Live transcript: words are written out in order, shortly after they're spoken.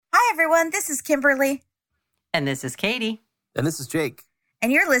everyone, this is Kimberly. And this is Katie. And this is Jake.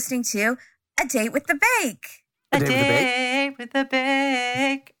 And you're listening to A Date with the Bake. A Date with the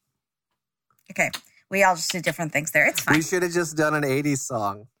Bake. Okay, we all just did different things there. It's fine. We should have just done an 80s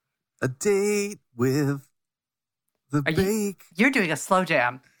song. A date with the bake. You're doing a slow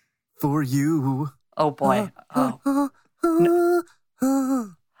jam. For you. Oh, boy. No.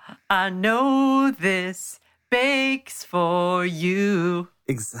 I know this bake's for you.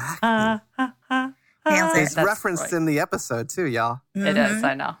 Exactly. It's referenced in the episode, too, y'all. Mm-hmm. It is,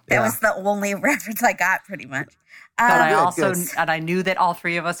 I know. That was the only reference I got, pretty much. And I knew that all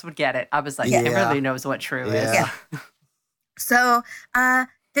three of us would get it. I was like, Kimberly knows what true is. Yeah. So,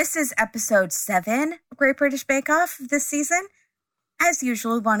 this is episode 7 of Great British Bake Off this season. As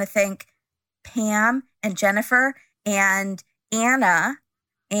usual, we want to thank Pam and Jennifer and Anna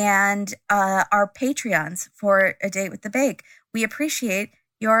and our Patreons for A Date with the Bake. We appreciate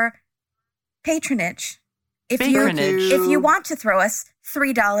your patronage. If you want to throw us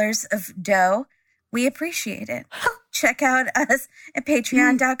 $3 of dough, we appreciate it. Check out us at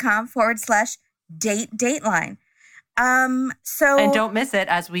patreon.com/dateline. And don't miss it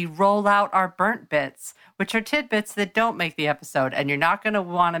as we roll out our burnt bits, which are tidbits that don't make the episode. And you're not going to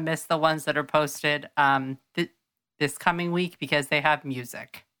want to miss the ones that are posted this coming week because they have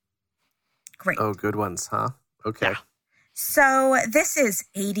music. Great. Oh, good ones, huh? Okay. Yeah. So this is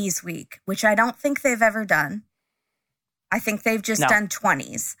 80s week, which I don't think they've ever done. I think they've just done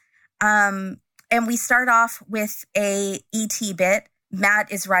 20s. And we start off with a E.T. bit. Matt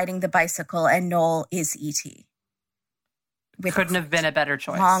is riding the bicycle and Noel is E.T. Couldn't have been a better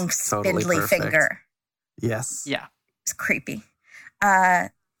choice. Long, spindly finger. Yes. Yeah. It's creepy.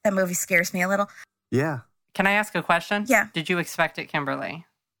 That movie scares me a little. Yeah. Can I ask a question? Yeah. Did you expect it, Kimberly?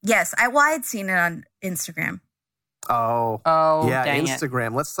 Yes. I had seen it on Instagram. Oh, yeah, dang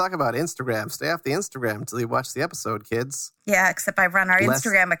Instagram. Let's talk about Instagram. Stay off the Instagram until you watch the episode, kids. Yeah, except I run our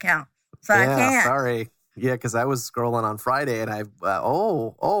Instagram account, so I can't. Sorry. Yeah, because I was scrolling on Friday and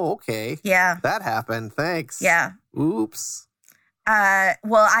okay. Yeah. That happened. Thanks. Yeah. Oops.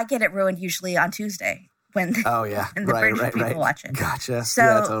 Well, I get it ruined usually on Tuesday when the British people watch it. Gotcha. So,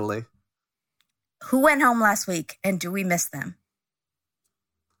 yeah, totally. Who went home last week and do we miss them?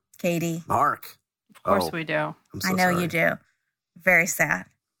 Katie. Mark. Of course we do. I know you do. Very sad.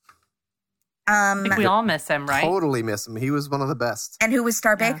 I think we all miss him, right? Totally miss him. He was one of the best. And who was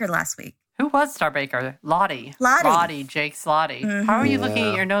Star Baker last week? Who was Star Baker? Lottie, Jake's Lottie. Mm-hmm. How are you looking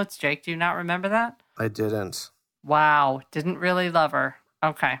at your notes, Jake? Do you not remember that? I didn't. Wow. Didn't really love her.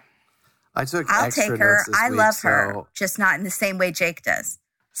 Okay. I'll take her. I love her, just not in the same way Jake does.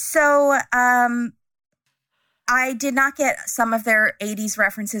 So, I did not get some of their 80s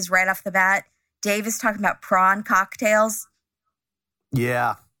references right off the bat. Dave is talking about prawn cocktails.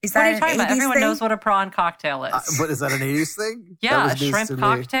 Yeah. Is that what are you talking about? Everyone knows what a prawn cocktail is. But is that an 80s thing? Yeah, a shrimp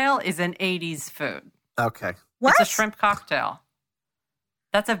cocktail is an 80s food. Okay. What? It's a shrimp cocktail.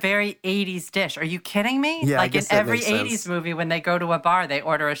 That's a very 80s dish. Are you kidding me? Yeah, like in every 80s movie, when they go to a bar, they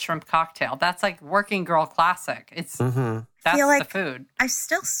order a shrimp cocktail. That's like working girl classic. It's that's the food. I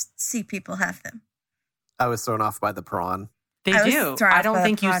still see people have them. I was thrown off by the prawn. They do. I don't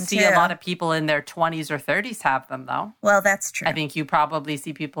think you see a lot of people in their 20s or 30s have them, though. Well, that's true. I think you probably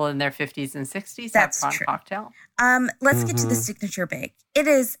see people in their 50s and 60s have prawn cocktail. Let's get to the signature bake. It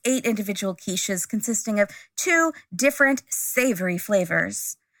is 8 individual quiches consisting of 2 different savory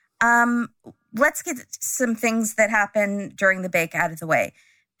flavors. Let's get some things that happen during the bake out of the way.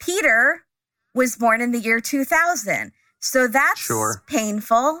 Peter was born in the year 2000, so that's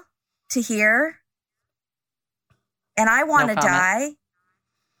painful to hear. And I want to die.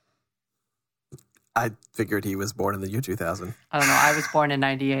 I figured he was born in the year 2000. I don't know. I was born in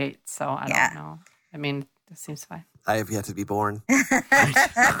 98, so I don't know. I mean, it seems fine. I have yet to be born.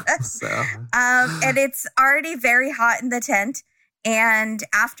 So. And it's already very hot in the tent. And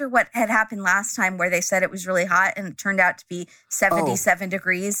after what had happened last time where they said it was really hot and it turned out to be 77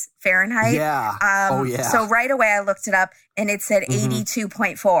 degrees Fahrenheit. Yeah. So right away I looked it up and it said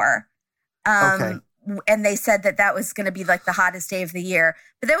 82.4. Okay. And they said that was going to be like the hottest day of the year.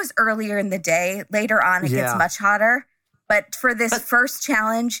 But that was earlier in the day. Later on, it gets much hotter. But for this first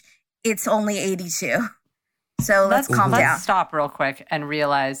challenge, it's only 82. So let's calm down. Let's stop real quick and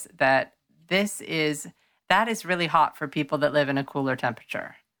realize that that is really hot for people that live in a cooler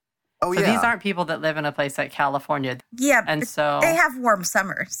temperature. Oh, so these aren't people that live in a place like California. Yeah, and so they have warm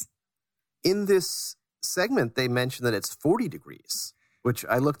summers. In this segment, they mentioned that it's 40 degrees, which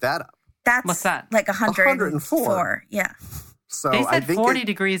I looked that up. What's that? Like 104. Yeah. So they said 40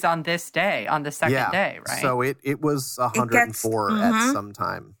 degrees on this day, on the second day, right? So it was 104 at some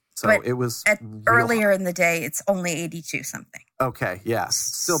time. So But it was earlier in the day, it's only 82 something. Okay, yeah.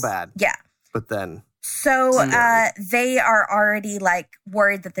 Still bad. Yeah. But then... So they are already like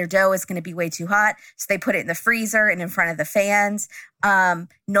worried that their dough is going to be way too hot. So they put it in the freezer and in front of the fans.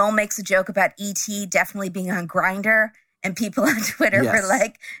 Noel makes a joke about E.T. definitely being on Grindr. And people on Twitter were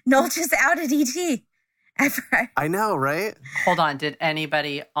like, Noel just outed E.T. I know, right? Hold on. Did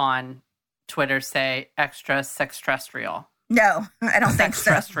anybody on Twitter say extra sextrastrial? No, I don't think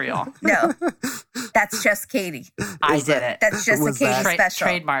so. Sextrastrial. No, that's just Katie. I did it. That's just a Katie special.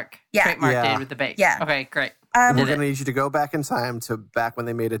 Trademark. Yeah. Trademark Date with the Bake. Yeah. Okay, great. We're going to need you to go back in time to back when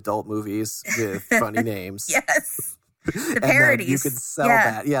they made adult movies with funny names. Yes. The and parodies. You could sell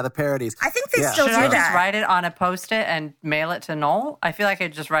that. Yeah, the parodies. I think they still do that. Should I that. just write it on a Post-it and mail it to Noel? I feel like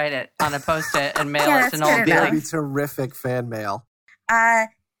I'd just write it on a Post-it and mail it to Noel. That would be terrific fan mail.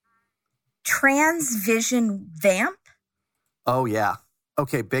 Transvision Vamp. Oh, yeah.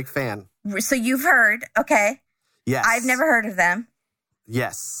 Okay, big fan. So you've heard. Okay. Yes. I've never heard of them.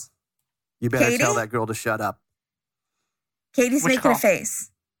 Yes. You better tell that girl to shut up. Katie's making a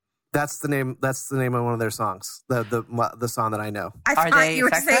face. That's the name of one of their songs. The song that I know. I thought you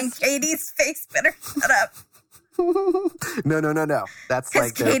were saying Katie's face better shut up. No. That's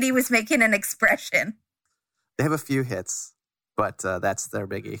like Katie was making an expression. They have a few hits, but that's their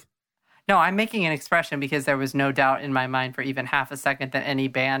biggie. No, I'm making an expression because there was no doubt in my mind for even half a second that any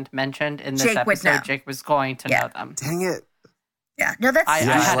band mentioned in this episode, Jake was going to know them. Dang it. Yeah. No, that's I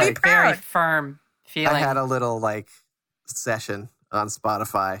had a very firm feeling. I had a little session on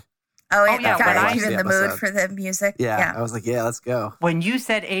Spotify. Oh, it got you in the mood for the music? Yeah. I was like, let's go. When you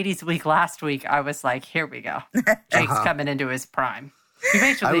said 80s week last week, I was like, here we go. Jake's coming into his prime. You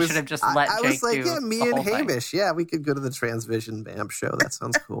basically should have just let Jake do I was like, me and Hamish. Thing. Yeah, we could go to the Transvision Vamp show. That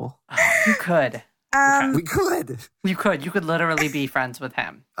sounds cool. You could. We could. You could. You could literally be friends with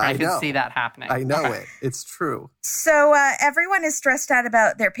him. I could see that happening. I know it. It's true. So everyone is stressed out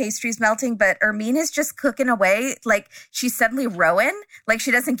about their pastries melting, but Ermine is just cooking away. Like she's suddenly Rowan. Like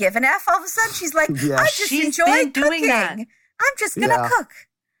she doesn't give an F all of a sudden. She's like, I just enjoy cooking. That. I'm just going to cook.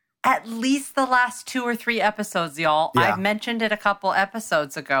 At least the last 2 or 3 episodes, y'all. Yeah. I've mentioned it a couple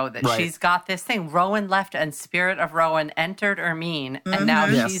episodes ago that she's got this thing. Rowan left and Spirit of Rowan entered Ermine. And now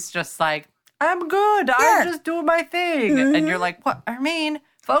she's just like, I'm good. I'm just doing my thing. And you're like, what? Ermine,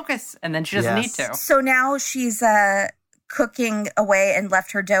 focus. And then she doesn't need to. So now she's cooking away and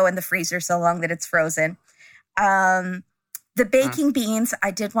left her dough in the freezer so long that it's frozen. The baking beans I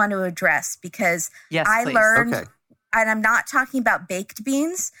did want to address because I learned, and I'm not talking about baked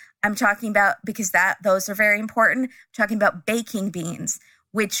beans. I'm talking about, because those are very important, I'm talking about baking beans,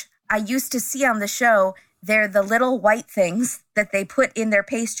 which I used to see on the show. They're the little white things that they put in their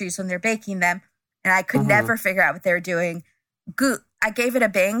pastries when they're baking them. And I could never figure out what they were doing. I gave it a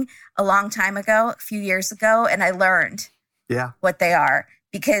bing a long time ago, a few years ago, and I learned what they are.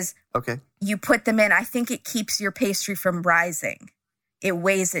 Because you put them in, I think it keeps your pastry from rising. It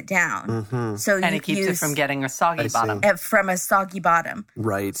weighs it down. So and it keeps it from getting a soggy bottom. From a soggy bottom.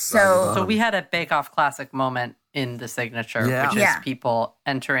 Right. So we had a Bake Off Classic moment in the signature, which is people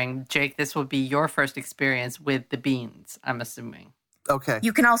entering. Jake, this will be your first experience with the beans, I'm assuming. Okay.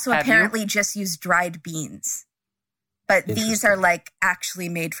 You can also apparently just use dried beans. But these are actually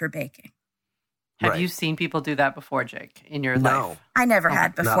made for baking. Have you seen people do that before, Jake, in your life? I never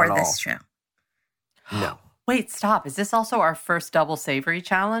had before this show. No. Wait, stop. Is this also our first double savory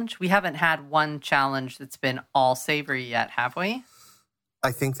challenge? We haven't had one challenge that's been all savory yet, have we?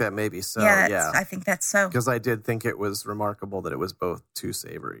 I think that maybe so, I think that's so. Because I did think it was remarkable that it was both 2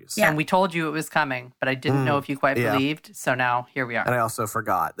 savories. Yeah. And we told you it was coming, but I didn't know if you quite believed. So now here we are. And I also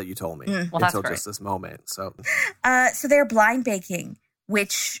forgot that you told me until just this moment. So they're blind baking,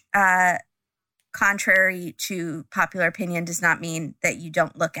 which, contrary to popular opinion, does not mean that you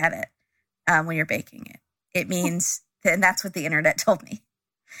don't look at it when you're baking it. It means, and that's what the internet told me.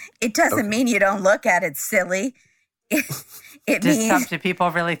 It doesn't mean you don't look at it, silly. It means... Did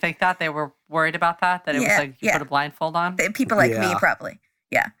people really think that? They were worried about that? That it was like you put a blindfold on? People like me, probably.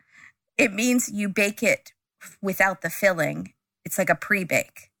 Yeah. It means you bake it without the filling. It's like a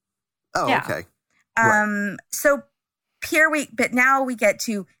pre-bake. Oh, okay. So pure wheat, but now we get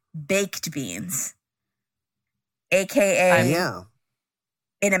to baked beans. AKA,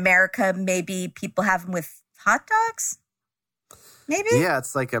 in America, maybe people have them with hot dogs? Maybe? Yeah,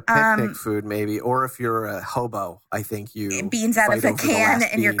 it's like a picnic food, maybe. Or if you're a hobo, I think you beans out of a can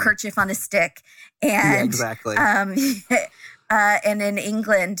and your kerchief on a stick. And, exactly. And in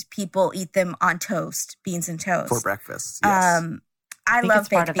England, people eat them on toast, beans and toast. For breakfast, yes. I love it's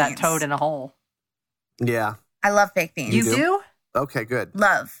baked part of beans. that toad in a hole. Yeah. I love baked beans. You do? Okay, good.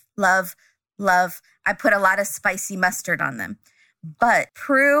 Love, love, love. I put a lot of spicy mustard on them. But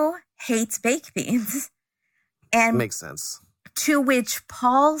Prue hates baked beans. And Makes sense. to which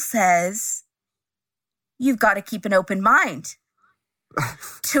Paul says, you've got to keep an open mind.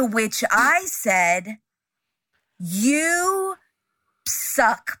 To which I said, you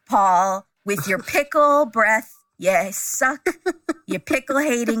suck, Paul, with your pickle breath. Yeah, suck, you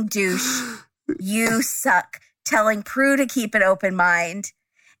pickle-hating douche. You suck. Telling Prue to keep an open mind.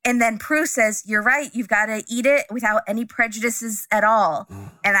 And then Prue says, you're right, you've got to eat it without any prejudices at all.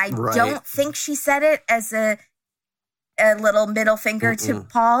 And I don't think she said it as a little middle finger to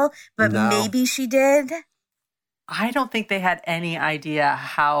Paul, but maybe she did. I don't think they had any idea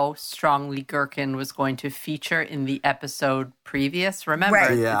how strongly gherkin was going to feature in the episode previous. Remember,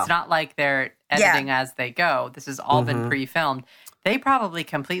 it's not like they're editing as they go. This has all been pre-filmed. They probably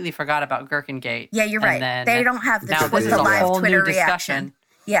completely forgot about Gherkingate. Yeah, you're right. They don't have now this is a live whole Twitter new discussion. reaction.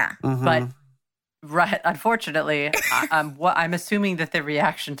 Yeah. But unfortunately, I'm assuming that the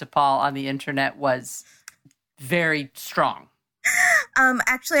reaction to Paul on the internet was very strong.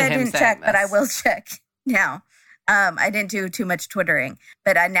 Actually, I didn't check, but I will check now. I didn't do too much Twittering,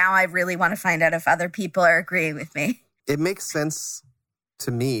 but now I really want to find out if other people are agreeing with me. It makes sense to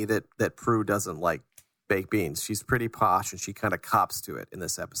me that Prue doesn't like baked beans. She's pretty posh, and she kind of cops to it in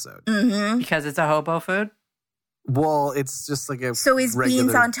this episode. Mm-hmm. Because it's a hobo food? Well, it's just like a So is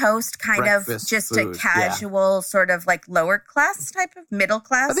beans on toast kind of just food. A casual sort of like lower class type of middle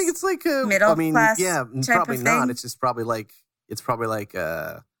class? I think it's like a middle class yeah, type probably of not. thing? It's just probably like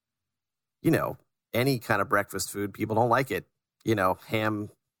any kind of breakfast food. People don't like it. Ham,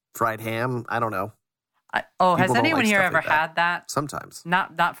 fried ham. I don't know. Has anyone here ever had that? Sometimes.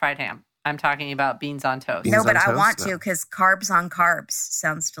 Not fried ham. I'm talking about beans on toast. No, but I want to because carbs on carbs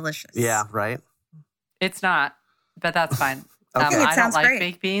sounds delicious. Yeah, right? It's not, but that's fine. Okay. I don't like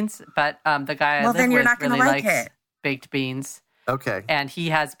baked beans, but the guy I live with really likes baked beans. Okay. And he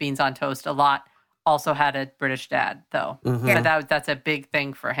has beans on toast a lot. Also had a British dad, though. Mm-hmm. Yeah. But that's a big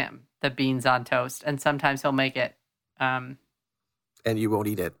thing for him, the beans on toast. And sometimes he'll make it. And you won't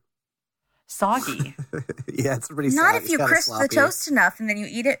eat it. Soggy. Yeah, it's pretty Not soggy. if you crisp the toast enough and then you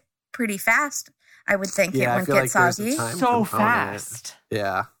eat it pretty fast. I would think it wouldn't get soggy. So fast.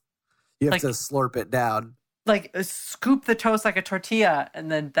 Yeah. You have to slurp it down. Like scoop the toast like a tortilla and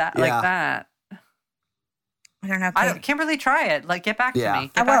then like that. I don't know. Kimberly, try it. Like, get back to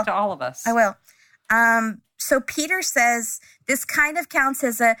me. Get back to all of us. I will. So Peter says this kind of counts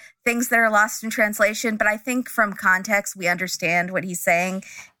as things that are lost in translation, but I think from context we understand what he's saying.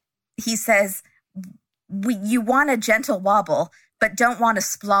 He says, you want a gentle wobble, but don't want a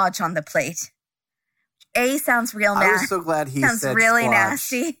splodge on the plate. Sounds real nasty. I was so glad he sounds said really splodge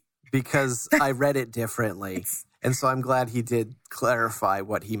nasty. Because I read it differently. And so I'm glad he did clarify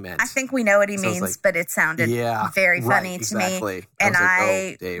what he meant. I think we know what he means, but it sounded very funny to me. And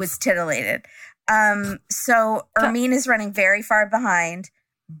I was titillated. So Ermine is running very far behind,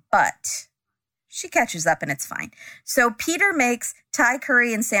 but she catches up and it's fine. So Peter makes Thai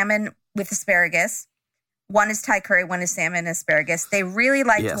curry and salmon with asparagus. One is Thai curry, one is salmon and asparagus. They really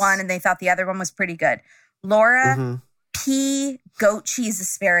liked one and they thought the other one was pretty good. Laura, pea goat cheese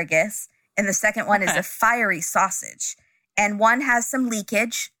asparagus. And the second one is a fiery sausage. And one has some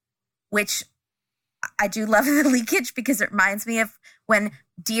leakage, which I do love the leakage because it reminds me of when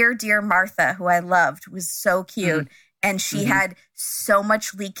dear Martha, who I loved, was so cute. And she had so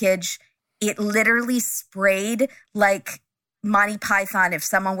much leakage. It literally sprayed like Monty Python if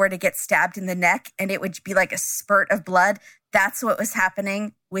someone were to get stabbed in the neck and it would be like a spurt of blood. That's what was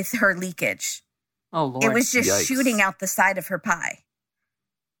happening with her leakage. Oh, Lord. It was just shooting out the side of her pie.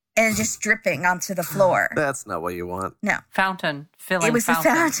 And just dripping onto the floor. That's not what you want. No. Fountain. It was a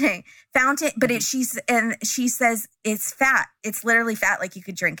fountain. But she says it's fat. It's literally fat, like you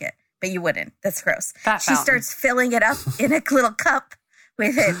could drink it. But you wouldn't. That's gross. She starts filling it up in a little cup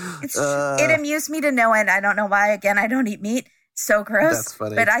with it. It amused me to no end. I don't know why. Again, I don't eat meat. So gross. That's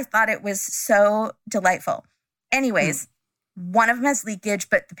funny. But I thought it was so delightful. Anyways, one of them has leakage,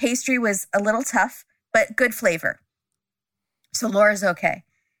 but the pastry was a little tough, but good flavor. So Laura's okay.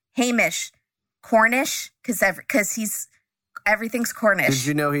 Hamish, Cornish, because everything's Cornish. Did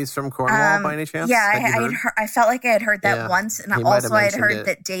you know he's from Cornwall by any chance? Yeah, I felt like I had heard that once, and also I had heard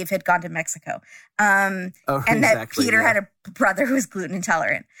that Dave had gone to Mexico, and that Peter had a brother who was gluten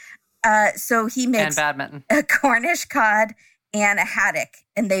intolerant. So he makes badminton, a Cornish cod and a haddock,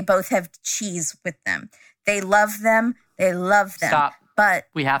 and they both have cheese with them. They love them. Stop. But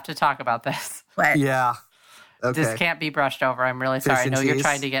we have to talk about this. What? Yeah. Okay. This can't be brushed over. I'm really sorry. I know you're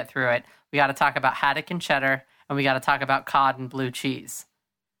trying to get through it. We got to talk about haddock and cheddar, and we got to talk about cod and blue cheese.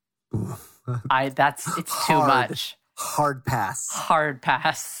 It's too much. Hard pass. Hard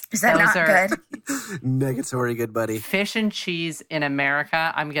pass. Is that not good? Negatory, good buddy. Fish and cheese in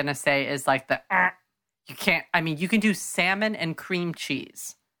America, I'm going to say, is like you can't, I mean, you can do salmon and cream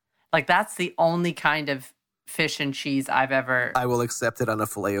cheese. Like, that's the only kind of fish and cheese I've ever. I will accept it on a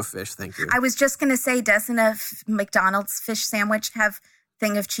filet of fish, thank you. I was just going to say, doesn't a McDonald's fish sandwich have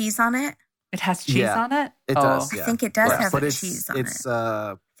thing of cheese on it? It has cheese on it? It does, I think it does have cheese on it.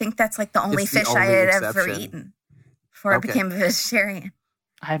 I think that's like the only fish I had ever eaten before I became a vegetarian.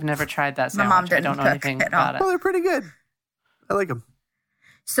 I've never tried that sandwich. My mom didn't I don't know cook anything at all. about it. Well, they're pretty good. I like them.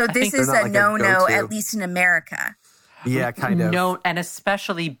 So this is a no-no, at least in America. Yeah, kind of. No, and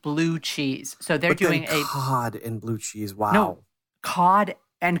especially blue cheese. So they're doing cod and blue cheese. Wow. No, cod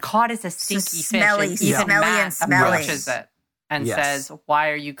is a stinky smelly, fish. And even Matt smelly. approaches it and says, "Why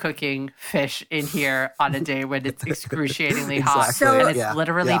are you cooking fish in here on a day when it's excruciatingly hot?" So, and it's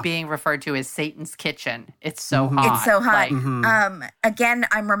literally being referred to as Satan's kitchen. It's so hot. It's so hot. Like, again,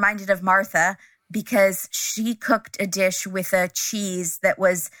 I'm reminded of Martha because she cooked a dish with a cheese that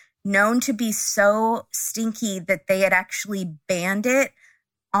was known to be so stinky that they had actually banned it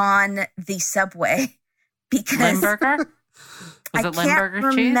on the subway because Limburger? Was it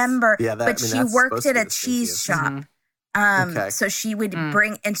Limburger cheese? Remember, yeah, but she worked at a cheese shop. So she would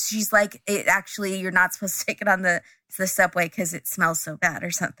bring, and she's like, "It actually, you're not supposed to take it on the subway because it smells so bad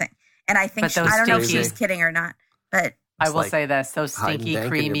or something." And I think I don't know if she was kidding or not, but I will say this: those stinky,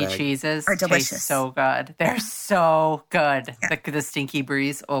 creamy cheeses are delicious. Taste so good. They're so good. Yeah. The stinky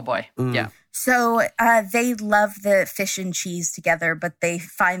breeze. Oh boy, yeah. So they love the fish and cheese together, but they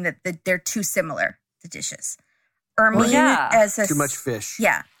find that they're too similar, the dishes. Ermine has too much fish.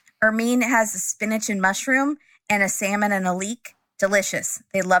 Yeah, Ermine has a spinach and mushroom and a salmon and a leek. Delicious.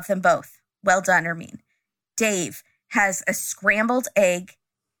 They love them both. Well done, Ermine. Dave has a scrambled egg,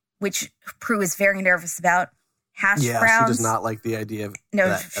 which Prue is very nervous about. Hash browns. She does not like the idea of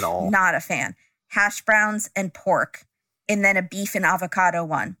that at all. Not a fan. Hash browns and pork, and then a beef and avocado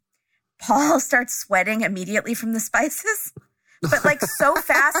one. Paul starts sweating immediately from the spices, but like so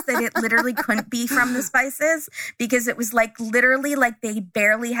fast that it literally couldn't be from the spices because it was like literally like they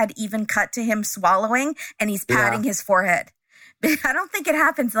barely had even cut to him swallowing, and he's patting his forehead. But I don't think it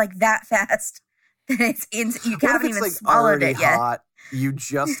happens like that fast. It's you haven't even swallowed it yet. Hot? You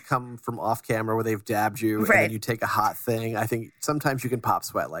just come from off camera where they've dabbed you, and then you take a hot thing. I think sometimes you can pop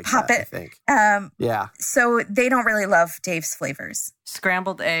sweat like that. I think. So they don't really love Dave's flavors.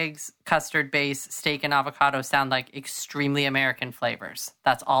 Scrambled eggs, custard base, steak, and avocado sound like extremely American flavors.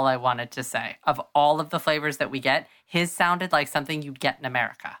 That's all I wanted to say. Of all of the flavors that we get, his sounded like something you'd get in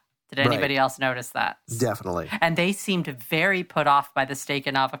America. Did anybody else notice that? Definitely. And they seemed very put off by the steak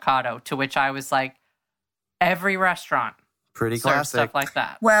and avocado, to which I was like, every restaurant. Pretty classic. Stuff like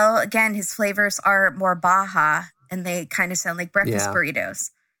that. Well, again, his flavors are more Baja, and they kind of sound like breakfast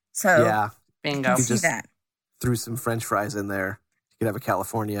burritos. So, bingo. You can see that. Threw some French fries in there. You could have a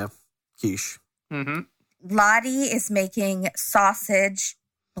California quiche. Lottie is making sausage,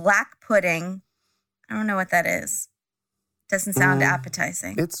 black pudding. I don't know what that is. Doesn't sound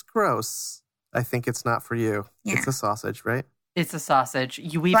appetizing. It's gross. I think it's not for you. Yeah. It's a sausage, right? It's a sausage.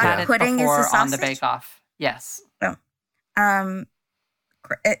 We've had it before on the Bake Off. Yes. Oh.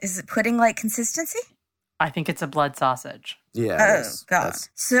 Is it pudding-like consistency? I think it's a blood sausage. Yeah. Oh, God.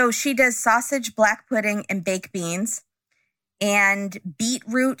 So she does sausage, black pudding, and baked beans, and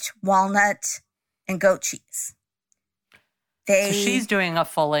beetroot, walnut, and goat cheese. So she's doing a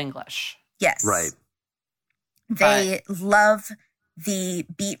full English. Yes. Right. They love the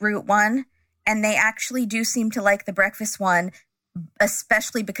beetroot one, and they actually do seem to like the breakfast one,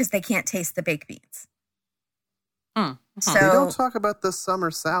 especially because they can't taste the baked beans. So they don't talk about the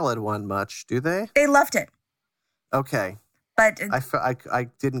summer salad one much, do they? They loved it. Okay. But I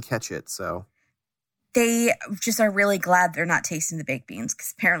didn't catch it, so. They just are really glad they're not tasting the baked beans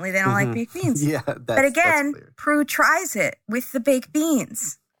because apparently they don't like baked beans. Yeah, but again, Prue tries it with the baked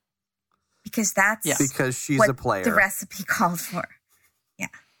beans because because she's what a player. The recipe called for. Yeah.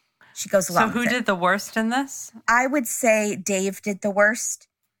 She goes along with it. So who did the worst in this? I would say Dave did the worst.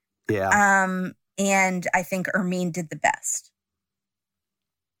 Yeah. And I think Ermine did the best.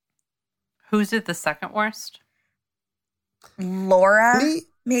 Who did the second worst? Laura,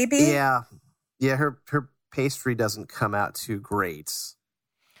 maybe? Yeah. Yeah, her pastry doesn't come out too great.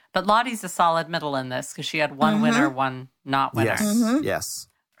 But Lottie's a solid middle in this because she had one winner, one not winner. Yes. Yes.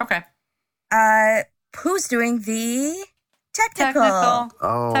 Okay. Who's doing the technical?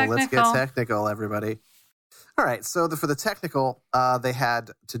 Oh, let's get technical, everybody. All right, so for the technical, they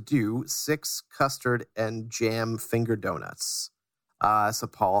had to do 6 custard and jam finger donuts. It's a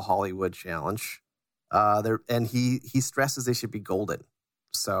Paul Hollywood challenge. And he stresses they should be golden.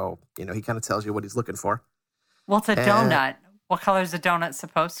 So, he kind of tells you what he's looking for. Well, it's a donut. What color is a donut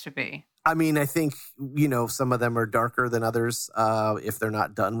supposed to be? I mean, I think, some of them are darker than others if they're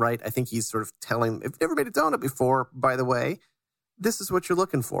not done right. I think he's sort of telling, if you've never made a donut before, by the way, this is what you're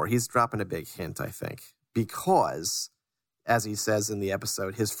looking for. He's dropping a big hint, I think, because, as he says in the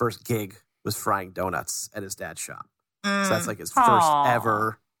episode, his first gig was frying donuts at his dad's shop. So that's like his first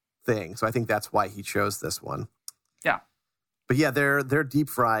ever thing. So I think that's why he chose this one. Yeah. But yeah, they're deep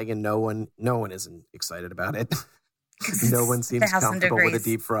frying, and no one isn't excited about it. No one seems comfortable with a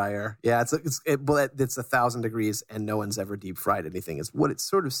deep fryer. Yeah, it's 1,000 degrees, and no one's ever deep fried anything. Is what it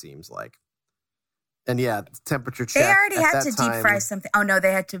sort of seems like. And yeah, temperature check. They already had to deep fry something. Oh no,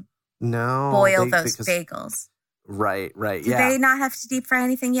 they had to boil those bagels. Right. Did they not have to deep fry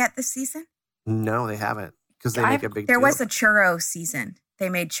anything yet this season? No, they haven't, because they make a big deal. There was a churro season. They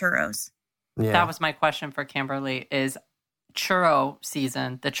made churros. Yeah. That was my question for Kimberly, is churro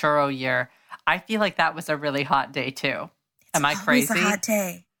season, the churro year. I feel like that was a really hot day too. Am I crazy? It's a hot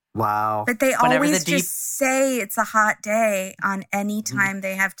day. Wow. But they always just say it's a hot day on any time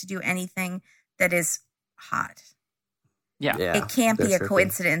they have to do anything that is hot. Yeah. It can't be a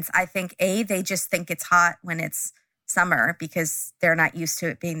coincidence. I think, they just think it's hot when it's summer because they're not used to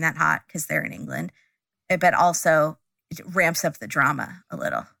it being that hot because they're in England. But also, it ramps up the drama a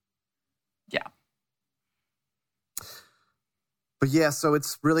little. Yeah. But yeah, so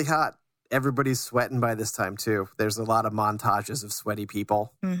it's really hot. Everybody's sweating by this time too. There's a lot of montages of sweaty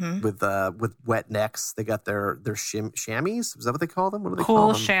people with wet necks. They got their chamois. Is that what they call them? What do they call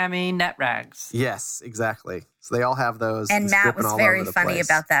them? Cool chamois net rags. Yes, exactly. So they all have those. And Matt was very funny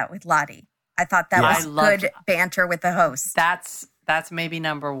about that with Lottie. I thought that was good banter with the host. That's maybe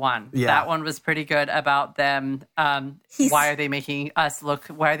number one. Yeah. That one was pretty good about them. Why are they making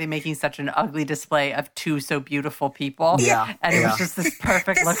such an ugly display of two so beautiful people? Yeah. And it was just this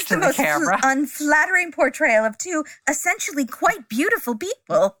perfect look to the camera. Unflattering portrayal of two essentially quite beautiful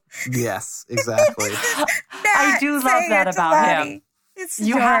people. Yes, exactly. I do love that about him.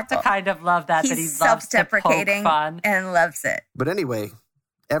 You have to kind of love that he loves to poke fun and loves it. But anyway,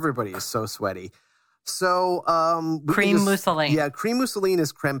 everybody is so sweaty. So, cream mousseline. Yeah, cream mousseline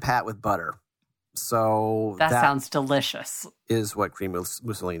is creme pat with butter. So that sounds delicious. Is what cream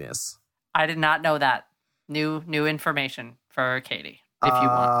mousseline is. I did not know that. New information for Katie, if you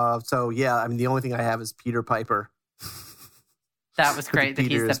want. So yeah, I mean, the only thing I have is Peter Piper. That was great that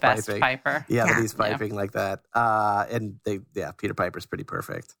he's the best piper. Yeah, that he's piping like that. And Peter Piper's pretty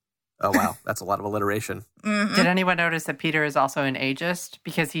perfect. Oh, wow. That's a lot of alliteration. Mm-hmm. Did anyone notice that Peter is also an ageist?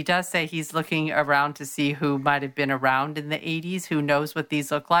 Because he does say he's looking around to see who might have been around in the 80s, who knows what these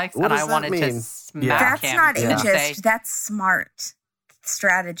look like. What and does I wanted that mean? to smack him. That's not ageist. That's smart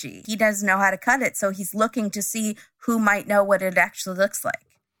strategy. He doesn't know how to cut it, so he's looking to see who might know what it actually looks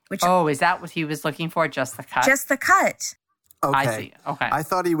like. Is that what he was looking for? Just the cut? Just the cut. Okay. I see. Okay. I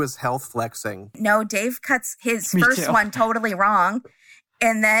thought he was health flexing. No, Dave cuts his first one totally wrong.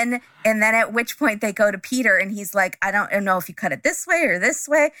 And then at which point they go to Peter and he's like, I don't know if you cut it this way or this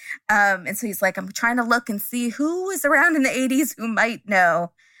way. And so he's like, I'm trying to look and see who was around in the 80s who might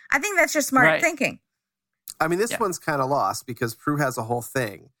know. I think that's just smart thinking. I mean, this one's kind of lost because Prue has a whole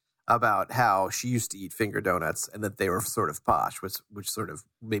thing about how she used to eat finger donuts and that they were sort of posh, which sort of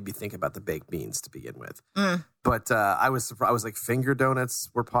made me think about the baked beans to begin with. But I was surprised. I was like, finger donuts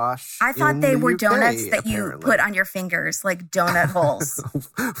were posh. I thought they were donuts that you put on your fingers, like donut holes.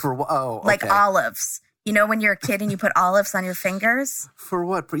 Like olives. You know when you're a kid and you put olives on your fingers? For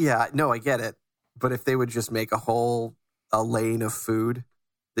what? Yeah, no, I get it. But if they would just make a lane of food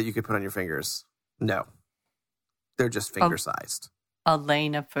that you could put on your fingers, no. They're just finger-sized. A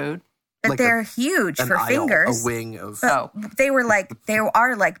lane of food? But like they're huge for fingers. A wing of... They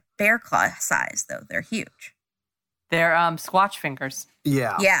are like bear claw size, though. They're huge. They're squatch fingers.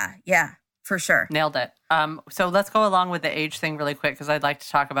 Yeah. Yeah, for sure. Nailed it. So let's go along with the age thing really quick, because I'd like to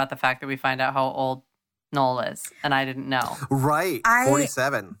talk about the fact that we find out how old Noel is, and I didn't know. Right,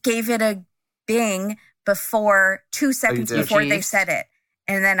 47. I gave it a bing before 2 seconds before they said it.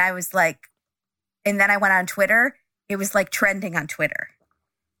 And then I was like... And then I went on Twitter. It was like trending on Twitter.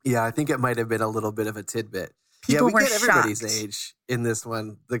 Yeah, I think it might have been a little bit of a tidbit. People we get everybody's shocked. age in this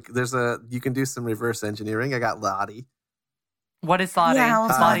one. You can do some reverse engineering. I got Lottie. What is Lottie? Yeah,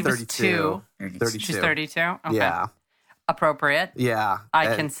 Lottie 32. was 32. She's 32? Okay. Yeah. Appropriate. Yeah.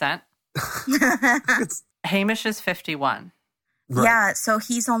 I consent. Hamish is 51. Right. Yeah, so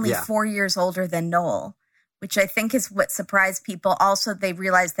he's only 4 years older than Noel. which I think is what surprised people. Also, they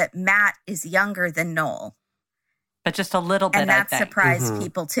realized that Matt is younger than Noel. But just a little bit, and that I think. surprised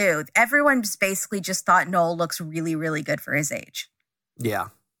people too. Everyone just basically just thought Noel looks really, really good for his age. Yeah.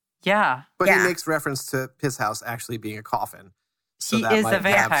 Yeah. But he makes reference to his house actually being a coffin. So he that is might a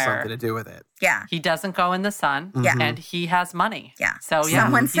vampire. have something to do with it. Yeah. He doesn't go in the sun. Yeah. And he has money. Yeah. So, yeah,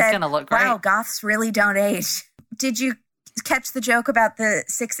 Someone he's said, going to look great. wow, goths really don't age. Did you catch the joke about the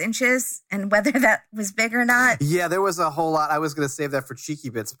 6 inches and whether that was big or not? Yeah, there was a whole lot. I was going to save that for cheeky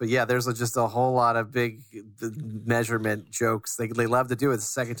bits, but yeah, there's just a whole lot of big measurement jokes. They love to do it the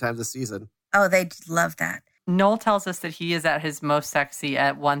second time this season. Oh, they love that. Noel tells us that he is at his most sexy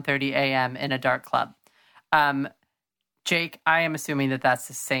at 1:30 a.m. in a dark club. Jake, I am assuming that that's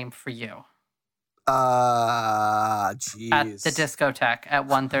the same for you. Jeez. At the discotheque at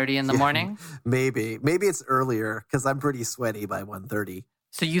 1:30 in the morning? Maybe it's earlier because I'm pretty sweaty by 1:30.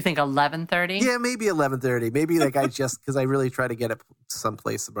 So you think 11:30? Yeah, maybe 11:30. Maybe because I really try to get it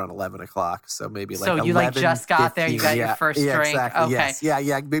someplace around 11 o'clock. So maybe like 11, so you just got there, you got your first drink. Exactly. Okay. Yes.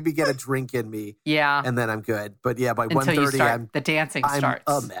 Yeah. Maybe get a drink in me. Yeah. And then I'm good. But yeah, by Until 1:30, the dancing I'm starts.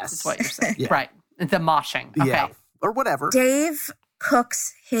 a mess. Is what you're saying. Yeah. Right. The moshing. Okay. Yeah. Or whatever. Dave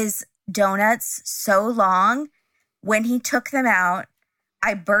cooks his donuts so long. When he took them out,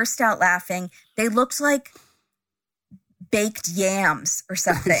 I burst out laughing. They looked like baked yams or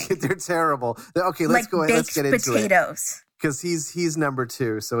something. They're terrible. Okay, let's go ahead. Let's get into potatoes. Because he's number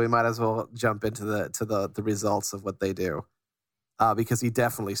 2, so we might as well jump into the results of what they do. Because he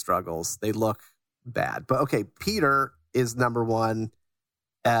definitely struggles. They look bad. But okay, Peter is number 1,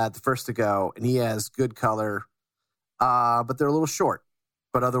 the first to go, and he has good color, but they're a little short.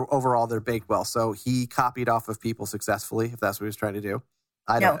 But overall, they're baked well. So he copied off of people successfully, if that's what he was trying to do.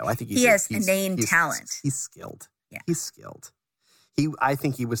 I don't know. I think he has inane talent. He's skilled. Yeah. He's skilled. I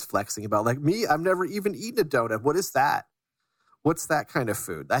think he was flexing about, like, me, I've never even eaten a donut. What is that? What's that kind of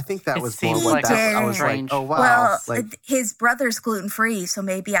food? I think that was more what that I was like, oh, wow. Well, his brother's gluten-free, so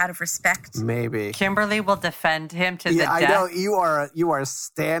maybe out of respect. Maybe. Kimberly will defend him to the death. I know. You are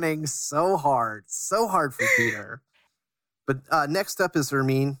standing so hard for Peter. But next up is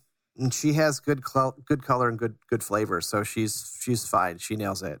Hermine, and she has good color and good flavor, so she's fine. She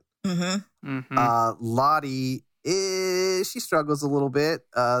nails it. Mm-hmm. Mm-hmm. Lottie, she struggles a little bit.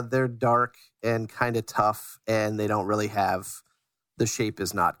 They're dark and kind of tough, and they don't really have, the shape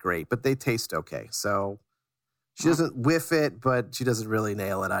is not great, but they taste okay. So she doesn't whiff it, but she doesn't really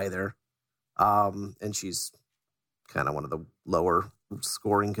nail it either. And she's kind of one of the lower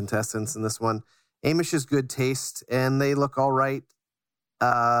scoring contestants in this one. Amish is good taste, and they look all right.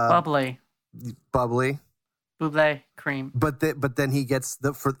 Bubbly. Buble cream. But then he gets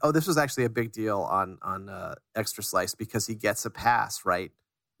this was actually a big deal on Extra Slice because he gets a pass, right?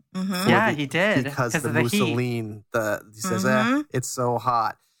 Mm-hmm. Yeah, he did because the of the mousseline. He says, it's so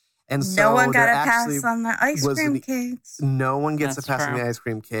hot, and so no one got a pass on the ice cream cakes. No one gets That's a pass true. on the ice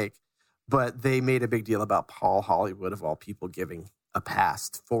cream cake, but they made a big deal about Paul Hollywood of all people giving a pass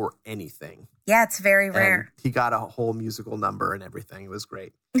for anything. Yeah, it's very rare. And he got a whole musical number and everything. It was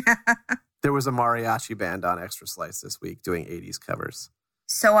great. There was a mariachi band on Extra Slice this week doing 80's covers.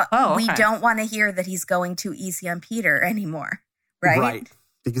 So we don't want to hear that he's going too easy on Peter anymore, right? Right,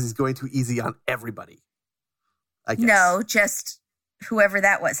 because he's going too easy on everybody, I guess. No, just whoever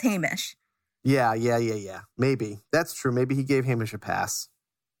that was, Hamish. Yeah. Maybe. That's true. Maybe he gave Hamish a pass.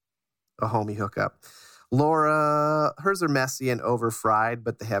 A homie hookup. Laura, hers are messy and over-fried,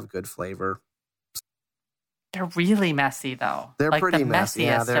 but they have good flavor. They're really messy, though. They're like pretty the messy.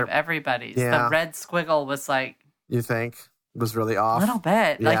 messiest of everybody's. Yeah. The red squiggle was like... You think? Was really off? A little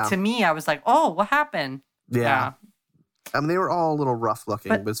bit. Yeah. Like, to me, I was like, oh, what happened? Yeah. I mean, they were all a little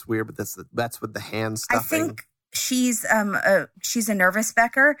rough-looking. It was weird, but that's with the hand stuffing. I think she's a nervous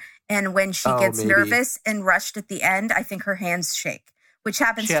Becker, and when she gets nervous and rushed at the end, I think her hands shake, which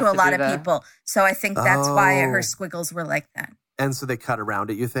happens to a lot of people. So I think that's why her squiggles were like that. And so they cut around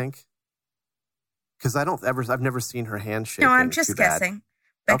it, you think? Because I've never seen her hand shake. No, I'm just guessing.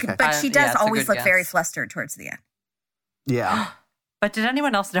 But she does always look very flustered towards the end. Yeah. But did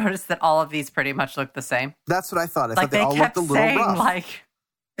anyone else notice that all of these pretty much look the same? That's what I thought. I thought they all looked a little rough.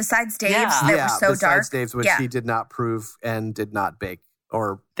 Besides Dave's that were so dark. Besides Dave's, which he did not prove and did not bake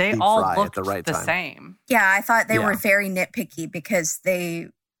or they deep all fry looked at the right time. Same. Yeah, I thought they were very nitpicky because they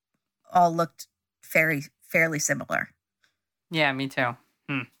all looked fairly similar. Yeah, me too.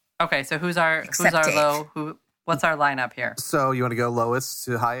 Okay, so who's our low? What's our lineup here? So you want to go lowest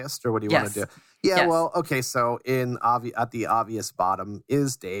to highest, or what do you want to do? Yeah, yes. Well, okay. So at the obvious bottom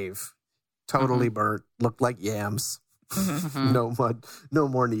is Dave, totally burnt, looked like yams. Mm-hmm. No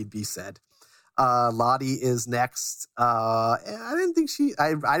more need be said. Lottie is next. I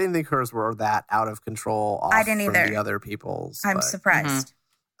didn't think hers were that out of control off I didn't from either. the other people's. I'm but surprised.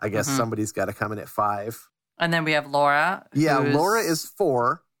 I guess somebody's got to come in at 5. And then we have Laura. Yeah, Laura is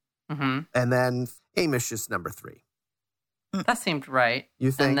 4. Mm-hmm. And then Amish is number 3. That seemed right.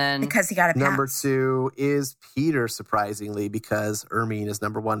 You think? And then Because he got a pass. Number 2 is Peter, surprisingly, because Ermine is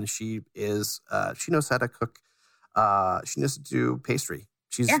number 1. And she knows how to cook. She knows to do pastry.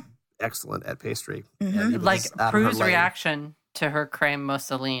 She's excellent at pastry. Mm-hmm. like Prue's reaction to her creme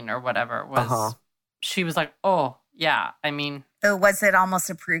mousseline or whatever was, she was like, oh, yeah. I mean, was it almost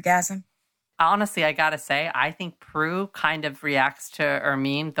a Pruegasm? honestly, I gotta say, I think Prue kind of reacts to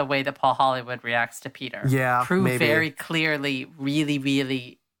Ermine the way that Paul Hollywood reacts to Peter. Yeah, Prue maybe. very clearly, really,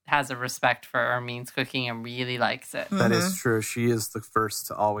 really has a respect for Ermine's cooking and really likes it. That is true. She is the first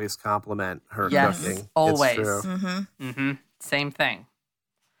to always compliment her Yes, cooking. always. It's true. Mm-hmm. Same thing.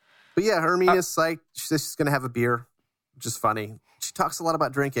 But yeah, Ermine is psyched. She says she's going to have a beer, which is funny. She talks a lot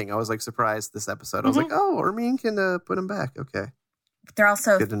about drinking. I was like surprised this episode. I was like, oh, Ermine can put him back. Okay. They're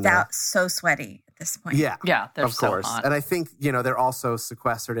also so sweaty at this point. Yeah. Yeah, they're of so course. hot. And I think, they're also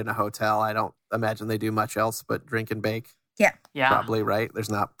sequestered in a hotel. I don't imagine they do much else but drink and bake. Yeah. Probably, right? There's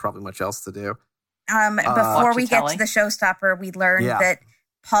not probably much else to do. Before we get telly. to the showstopper, we learned that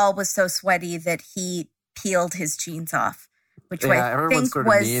Paul was so sweaty that he peeled his jeans off, which I everyone's think sort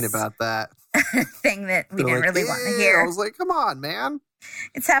was of mean about that. a thing that we They're didn't like, really want to "Ew." hear. I was like, come on, man.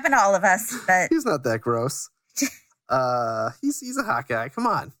 It's happened to all of us, but He's not that gross. He's a hot guy. Come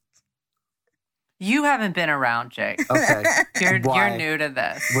on. You haven't been around, Jake. Okay. You're new to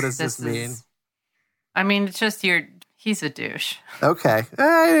this. What does this mean? I mean, it's just he's a douche. Okay.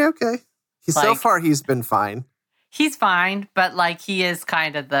 Okay. So Like- far, he's been fine. He's fine, but like he is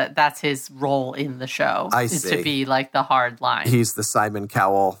kind of that's his role in the show. I is see. to be like the hard line. He's the Simon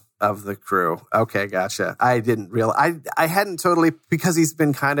Cowell of the crew. Okay, gotcha. I didn't realize. I hadn't totally, because he's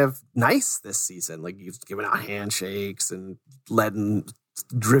been kind of nice this season. Like he's giving out handshakes and letting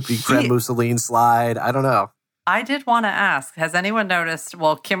drippy creme mousseline slide. I don't know. I did want to ask, has anyone noticed,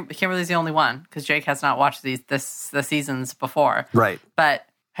 well, Kimberly's the only one, because Jake has not watched the seasons before. Right. But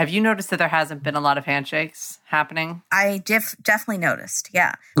have you noticed that there hasn't been a lot of handshakes happening? I definitely noticed.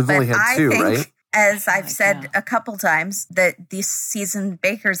 Yeah. We've only had 2, right? As I've said a couple times, that these seasoned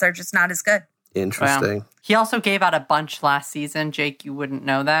bakers are just not as good. Interesting. Well, he also gave out a bunch last season. Jake, you wouldn't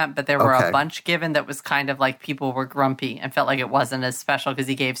know that, but there were a bunch given that was kind of like people were grumpy and felt like it wasn't as special because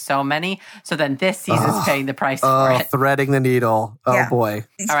he gave so many. So then this season's paying the price for it. Threading the needle. Oh, boy.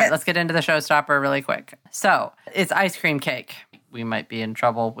 All right, let's get into the showstopper really quick. So it's ice cream cake. We might be in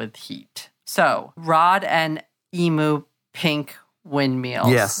trouble with heat. So Rod and Emu pink windmills.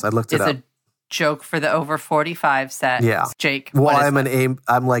 Yes, I looked it up. It's a joke for the over 45 set. Yeah. Jake, Well, what is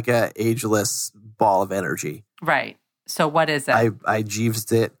I'm like a ageless ball of energy. Right. So what is it? I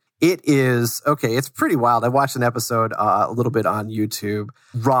Jeevesed it. It is, okay, it's pretty wild. I watched an episode a little bit on YouTube.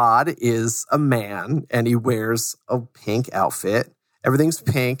 Rod is a man, and he wears a pink outfit. Everything's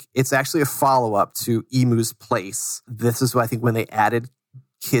pink. It's actually a follow-up to Emu's Place. This is, I think, when they added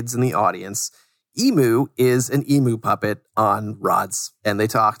kids in the audience. Emu is an emu puppet on rods, and they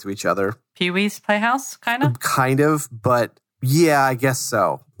talk to each other. Pee-wee's Playhouse, kind of? Kind of, but yeah, I guess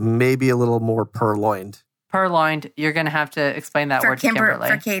so. Maybe a little more purloined. Purloined. You're going to have to explain that word to Kimberly.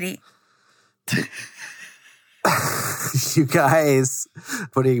 For Katie. You guys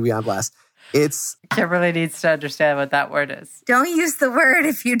putting me on blast. It's Kimberly needs to understand what that word is. Don't use the word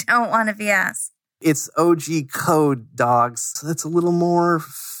if you don't want to be asked. It's OG code, dogs. So that's a little more.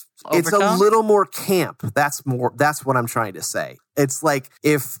 It's a Overtone? little more camp. That's what I'm trying to say. It's like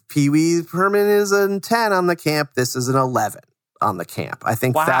if Pee Wee Herman is a 10 on the camp, this is an 11 on the camp. I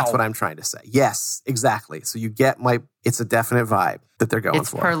think that's what I'm trying to say. Yes, exactly. So you get it's a definite vibe that they're going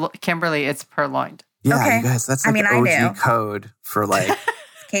for. Kimberly, it's purloined. Yeah, Okay. you guys, that's like I knew. OG code for like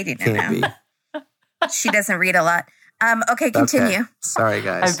Katie didn't campy. know. She doesn't read a lot. Okay, continue. Okay. Sorry,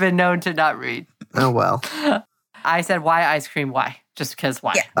 guys. I've been known to not read. Oh, well. I said, why ice cream? Why? Just because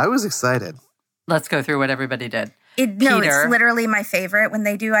why? Yeah. I was excited. Let's go through what everybody did. No, it's literally my favorite when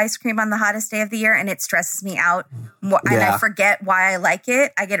they do ice cream on the hottest day of the year, and it stresses me out. And I forget why I like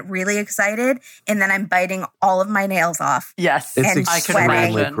it. I get really excited, and then I'm biting all of my nails off. Yes. It's And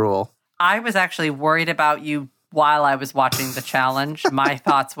extremely sweating. cruel. I was actually worried about you while I was watching the challenge. My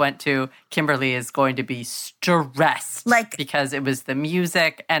thoughts went to Kimberly is going to be stressed. Because it was the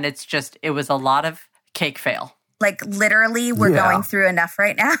music, and it was a lot of cake fail. Like literally, we're going through enough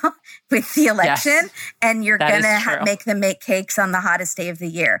right now with the election, and you're going to make them make cakes on the hottest day of the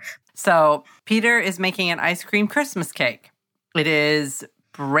year. So Peter is making an ice cream Christmas cake. It is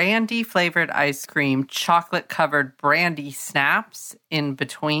brandy flavored ice cream, chocolate covered brandy snaps in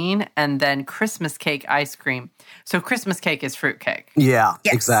between, and then Christmas cake ice cream. So Christmas cake is fruitcake. Yeah,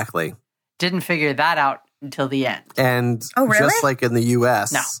 Yes. exactly. Didn't figure that out until the end. And really? just like in the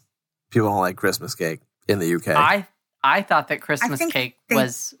U.S., No. people don't like Christmas cake in the U.K. I thought that Christmas cake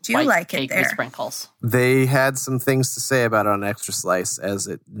was white like cake with sprinkles. They had some things to say about it on Extra Slice as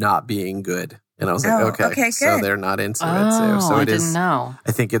it not being good. And I was like, okay, so they're not into it too. So I didn't know.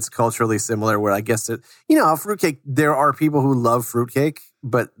 I think it's culturally similar where I guess fruitcake, there are people who love fruitcake,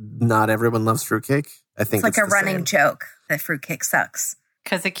 but not everyone loves fruitcake. I think it's like a running joke that fruitcake sucks.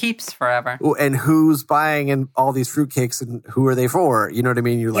 Because it keeps forever. And who's buying all these fruitcakes and who are they for? You know what I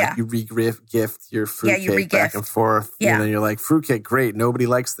mean? You re-gift your fruitcake back and forth. Yeah. And then you're like, fruitcake, great. Nobody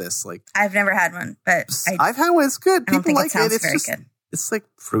likes this. Like, I've never had one, but I've had one. It's good. People like it. It's very good. It's like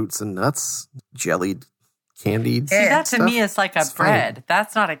fruits and nuts, jellied, candied. See, that to stuff. me is like a It's bread. fine.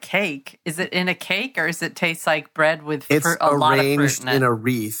 That's not a cake. Is it in a cake or does it taste like bread with It's a lot of fruit arranged in it? in a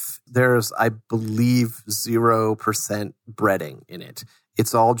wreath. There's, I believe, 0% breading in it.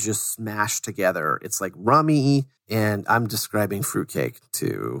 It's all just smashed together. It's like rummy, and I'm describing fruitcake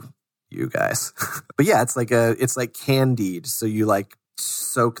to you guys. But yeah, it's like candied. So you like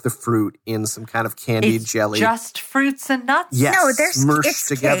soak the fruit in some kind of candied jelly. Just fruits and nuts? Yes, No, smushed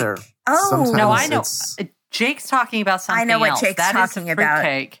together. Cake. Oh, Sometimes no, I know. it's- Jake's talking about something else. I know what Jake's that talking is about.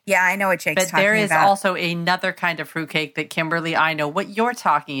 Fruitcake. Yeah, I know what Jake's talking about. But there is also another kind of fruitcake that, Kimberly, I know what you're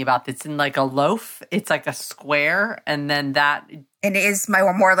talking about. That's in like a loaf. It's like a square, and then that... And it is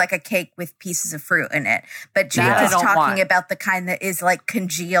more like a cake with pieces of fruit in it. But Jake is talking about the kind that is like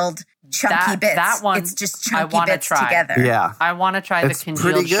congealed, chunky bits. That one, it's just chunky bits try. together. Yeah. I want to try the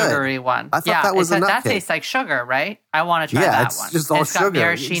congealed sugary one. I thought that was a nut that cake. tastes like sugar, right? I want to try that one. Yeah, it's just all it's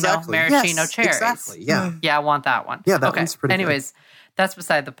sugar. Got maraschino cherries. Exactly, yeah. Yeah, I want that one. Yeah, that one's pretty Anyways, that's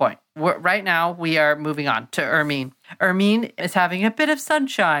beside the point. Right now, we are moving on to Ermine. Ermine is having a bit of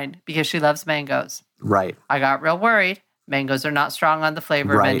sunshine because she loves mangoes. Right. I got real worried. Mangoes are not strong on the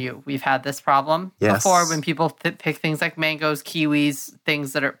flavor menu. We've had this problem before when people pick things like mangoes, kiwis,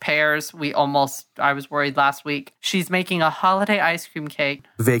 things that are pears. I was worried last week. She's making a holiday ice cream cake.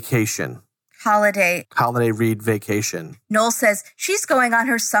 Vacation. Holiday read vacation. Noel says she's going on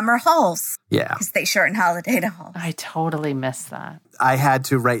her summer hauls. Yeah. Because they shorten holiday to haul. I totally missed that. I had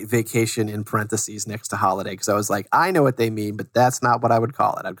to write vacation in parentheses next to holiday because I was like, I know what they mean, but that's not what I would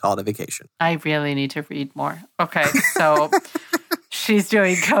call it. I'd call it a vacation. I really need to read more. Okay, so she's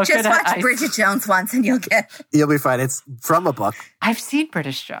doing coconut Just watch ice. Bridget Jones once and you'll be fine. It's from a book. I've seen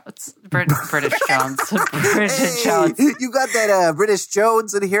British Jones. British Jones. Bridget Jones. You got that British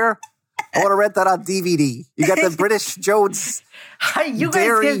Jones in here? I want to rent that on DVD. You got the British Jones. Hey, you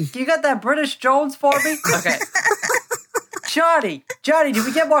got that British Jones for me? Okay. Johnny, did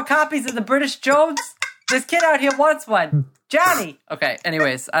we get more copies of the British Jones? This kid out here wants one. Johnny. Okay,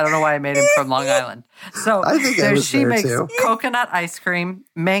 anyways, I don't know why I made him from Long Island. So I think she makes too. coconut ice cream,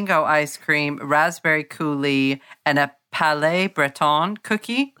 mango ice cream, raspberry coulis, and a Palais Breton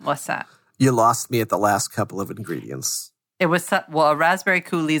cookie. What's that? You lost me at the last couple of ingredients. It was, a raspberry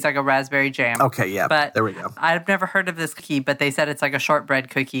coulis is like a raspberry jam. Okay, yeah, but there we go. I've never heard of this cookie, but they said it's like a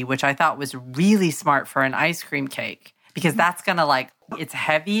shortbread cookie, which I thought was really smart for an ice cream cake because that's going to it's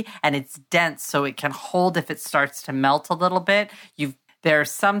heavy and it's dense, so it can hold if it starts to melt a little bit. There are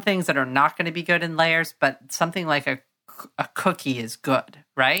some things that are not going to be good in layers, but something like a cookie is good,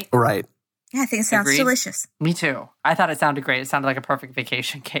 right? Right. Yeah, I think it sounds delicious. Me too. I thought it sounded great. It sounded like a perfect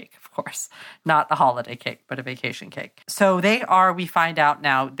vacation cake, of course. Not a holiday cake, but a vacation cake. So we find out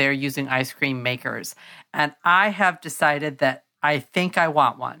now they're using ice cream makers. And I have decided that I think I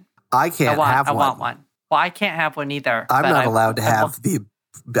want one. I want one. Well, I can't have one either. I'm not allowed to have the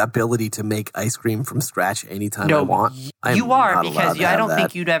ability to make ice cream from scratch anytime I want. You are, because I don't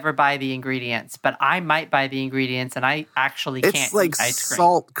think you'd ever buy the ingredients, but I might buy the ingredients, and I actually can't eat ice cream. It's like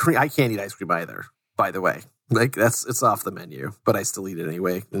salt cream. I can't eat ice cream either, by the way. Like, it's off the menu, but I still eat it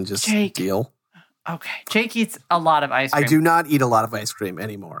anyway and just deal. Okay. Jake eats a lot of ice cream. I do not eat a lot of ice cream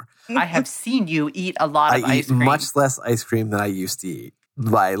anymore. I have seen you eat a lot of ice cream. I eat much less ice cream than I used to eat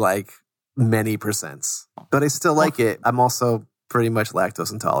by many percents, but I still like it. I'm also pretty much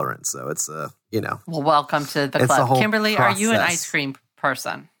lactose intolerant, so it's Well, welcome to the club. Kimberly, are you an ice cream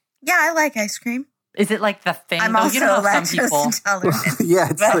person? Yeah, I like ice cream. Is it like the thing? I'm also lactose intolerant. Yeah.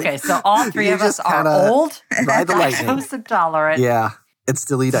 Okay, so all three of us are old. Ride the lightning. Lactose intolerant. Yeah, and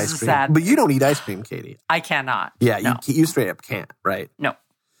still eat ice cream. Sad. But you don't eat ice cream, Katie. I cannot. Yeah, no. you straight up can't, right? No.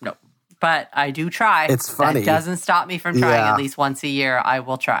 but I do try. It's funny. That doesn't stop me from trying at least once a year. I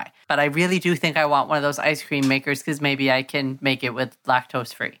will try. But I really do think I want one of those ice cream makers because maybe I can make it with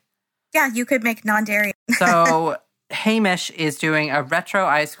lactose free. Yeah, you could make non-dairy. So Hamish is doing a retro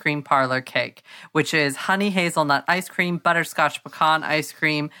ice cream parlor cake, which is honey hazelnut ice cream, butterscotch pecan ice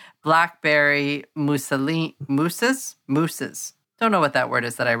cream, blackberry mousses. Don't know what that word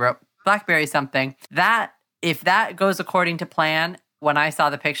is that I wrote. Blackberry something. That, if that goes according to plan, when I saw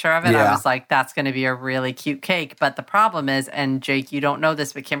the picture of it, I was like, that's going to be a really cute cake. But the problem is, and Jake, you don't know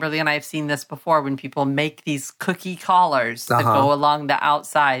this, but Kimberly and I have seen this before, when people make these cookie collars that go along the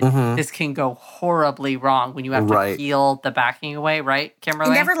outside, this can go horribly wrong when you have to peel the backing away, right,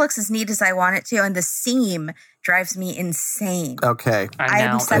 Kimberly? It never looks as neat as I want it to, and the seam drives me insane. Okay.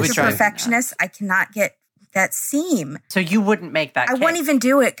 I'm such a perfectionist. I cannot get that seam. So you wouldn't make that cake? I won't even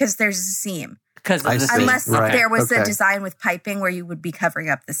do it because there's a seam. Unless there was a design with piping where you would be covering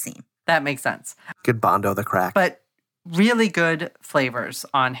up the seam. That makes sense. Good Bondo the crack. But really good flavors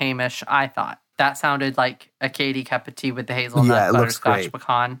on Hamish, I thought. That sounded like a Katie cup of tea with the hazelnut, butterscotch,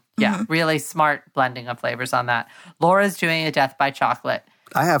 pecan. Yeah, really smart blending of flavors on that. Laura's doing a Death by Chocolate.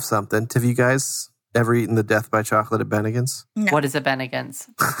 I have something. Have you guys ever eaten the Death by Chocolate at Bennigan's? No. What is a Bennigan's?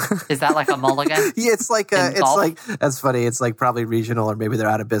 Is that like a mulligan? Yeah, it's like that's funny. It's like probably regional, or maybe they're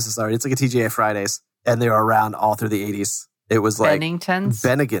out of business already. It's like a TGI Fridays, and they were around all through the 80s. It was like Bennington's?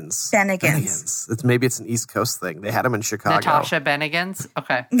 Bennigan's. Maybe it's an East Coast thing. They had them in Chicago. Natasha Bennigan's?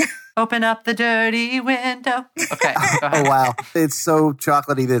 Okay. Open up the dirty window. Okay, go ahead. Oh, wow. It's so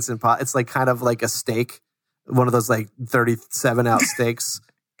chocolatey that it's like kind of like a steak. One of those like 37-ounce steaks.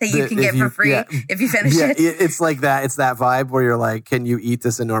 That you can get for free if you finish it. It's like that. It's that vibe where you're like, can you eat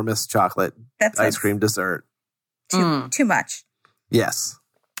this enormous chocolate ice cream dessert? Too much. Yes.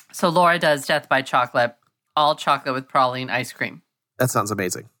 So Laura does Death by Chocolate, all chocolate with praline ice cream. That sounds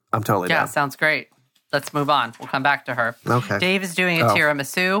amazing. I'm totally down. Yeah, sounds great. Let's move on. We'll come back to her. Okay. Dave is doing a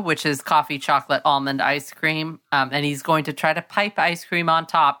tiramisu, which is coffee chocolate almond ice cream, and he's going to try to pipe ice cream on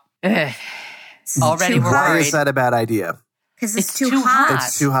top. Already we're worried. Why is that a bad idea? Because it's too hot.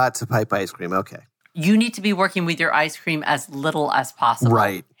 It's too hot to pipe ice cream. Okay. You need to be working with your ice cream as little as possible.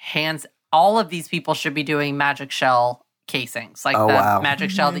 Right. All of these people should be doing magic shell casings, like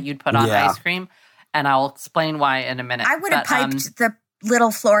magic shell that you'd put on ice cream. And I'll explain why in a minute. I would have piped the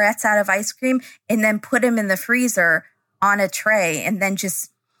little florets out of ice cream and then put them in the freezer on a tray and then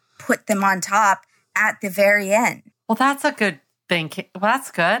just put them on top at the very end. Well, that's a good thing. Well,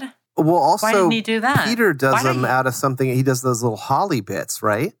 that's good. Well, also, why didn't he do that? Peter does them out of something. He does those little holly bits,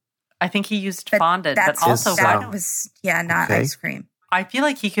 right? I think he used fondant, but also that was not ice cream. I feel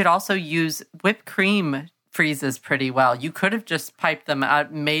like he could also use whipped cream. Freezes pretty well. You could have just piped them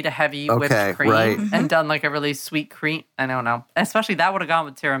out, made a heavy whipped cream, and done like a really sweet cream. I don't know. Especially that would have gone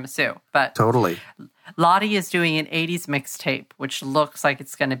with tiramisu. But totally. Lottie is doing an 80's mixtape, which looks like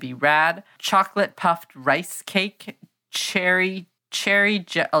it's going to be rad. Chocolate puffed rice cake, cherry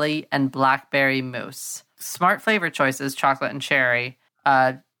jelly, and blackberry mousse. Smart flavor choices, chocolate and cherry.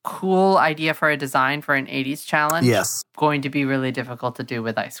 Cool idea for a design for an 80's challenge. Yes. Going to be really difficult to do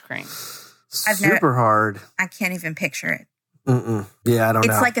with ice cream. Super hard. I can't even picture it. Yeah, I don't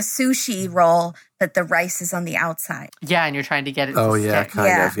know. It's like a sushi roll, but the rice is on the outside. Yeah, and you're trying to get it to stick.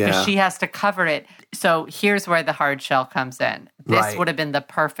 Kind of. Because she has to cover it. So here's where the hard shell comes in. This would have been the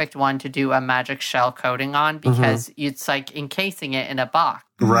perfect one to do a magic shell coating on because it's like encasing it in a box.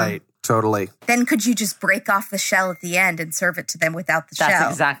 Right. Totally. Then could you just break off the shell at the end and serve it to them without the shell?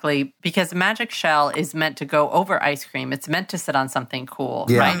 That's exactly, because magic shell is meant to go over ice cream. It's meant to sit on something cool,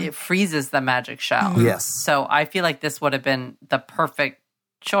 right? It freezes the magic shell. Yes. So I feel like this would have been the perfect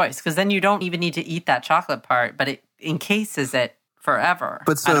choice because then you don't even need to eat that chocolate part, but it encases it forever.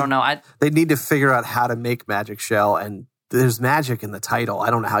 But so I don't know. They need to figure out how to make magic shell, and there's magic in the title.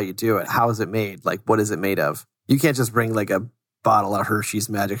 I don't know how you do it. How is it made? Like, what is it made of? You can't just bring like a bottle of Hershey's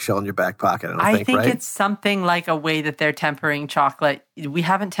magic shell in your back pocket. I think it's something like a way that they're tempering chocolate. We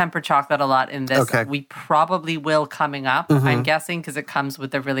haven't tempered chocolate a lot in this. Okay. We probably will coming up, I'm guessing, because it comes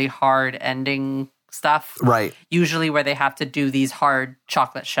with a really hard ending stuff. Right. Usually where they have to do these hard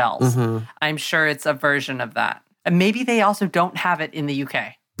chocolate shells. I'm sure it's a version of that. And maybe they also don't have it in the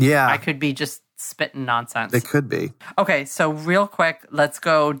UK. Yeah. I could be just spitting nonsense. It could be. Okay, so real quick, let's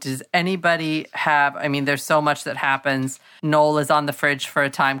go. Does anybody have, there's so much that happens. Noel is on the fridge for a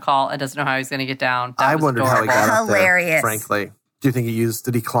time call and doesn't know how he's going to get down. I wondered how he got up there, hilarious. frankly. Do you think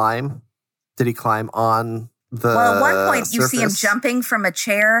did he climb? Did he climb on Well, at one point you see him surface. jumping from a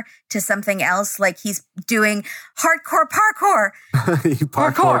chair to something else, like he's doing hardcore parkour, He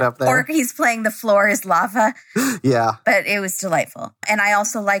parkoured up there. or he's playing the floor is lava. Yeah. But it was delightful. And I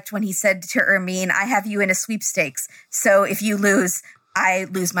also liked when he said to Ermine, I have you in a sweepstakes. So if you lose, I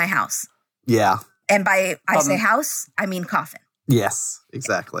lose my house. Yeah. And by I say house, I mean coffin. Yes,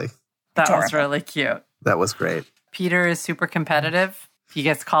 exactly. That was Adorable. really cute. That was great. Peter is super competitive. He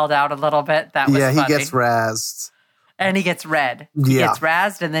gets called out a little bit. That was Yeah, funny. he gets razzed. And he gets red. He Yeah. gets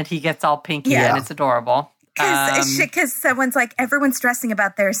razzed, and then he gets all pinky, Yeah. and it's adorable. Because someone's like, everyone's stressing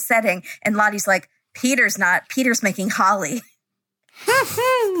about their setting. And Lottie's like, Peter's not. Peter's making holly.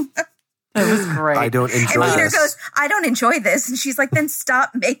 It was great. I don't And enjoy Peter this. goes, I don't enjoy this. And she's like, then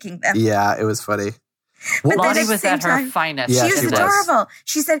stop making them. Yeah, it was funny. But then Lottie at the was same at her time, finest. Yeah, she was she was. adorable.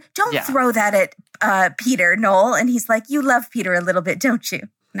 She said, don't Yeah. throw that at Peter, Noel. And he's like, you love Peter a little bit, don't you?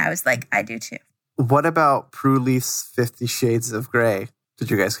 And I was like, I do too. What about Prue Leaf's 50 Shades of Grey? Did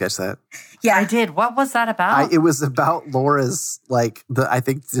you guys catch that? Yeah. I did. What was that about? It was about Laura's, I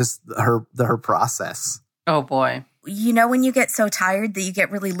think just her process. Oh, boy. You know, when you get so tired that you get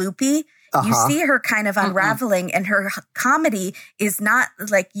really loopy, you Uh-huh. see her kind of unraveling, and her comedy is not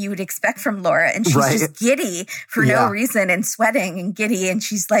like you would expect from Laura. And she's Right. just giddy for Yeah. no reason and sweating and giddy. And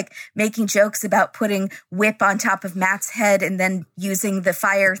she's like making jokes about putting whip on top of Matt's head and then using the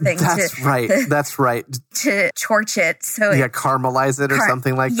fire thing That's right. That's right. to torch it. So Yeah, caramelize it or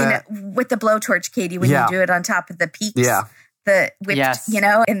something like that. Know, with the blowtorch, Katie, when Yeah. you do it on top of the peaks. Yeah. The whipped, Yes.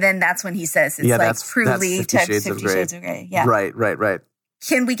 and then that's when he says it's Yeah, like that's truly 50 times Shades of 50 Grey. Shades of Grey. Yeah. Right.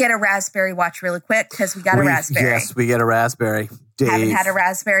 Can we get a raspberry watch really quick? Because we got a raspberry. Yes, we get a raspberry. Dave. Haven't had a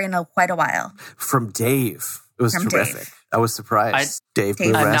raspberry in quite a while. From Dave. It was From terrific. Dave. I was surprised. Dave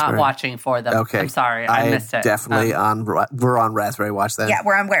blew I'm raspberry. not watching for them. Okay. I'm sorry. I missed it. Definitely we're on Raspberry Watch then. Yeah,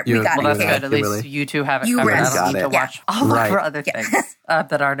 we're on where we You're- got Well, it. that's Really? good. At least Really? you two have it You covered. I got don't need it. to watch all Right. of our other things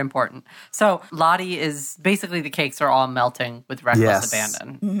that aren't important. So Lottie is basically the cakes are all melting with reckless Yes.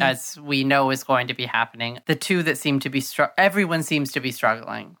 abandon, Mm-hmm. as we know is going to be happening. The two that seem to be everyone seems to be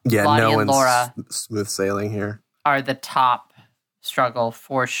struggling. Yeah, Lottie no and one's Laura smooth sailing here. are the top struggle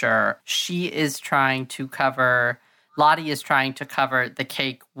for sure. Lottie is trying to cover the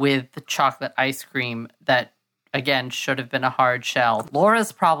cake with the chocolate ice cream that, again, should have been a hard shell.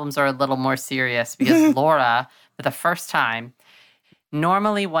 Laura's problems are a little more serious because Laura, for the first time,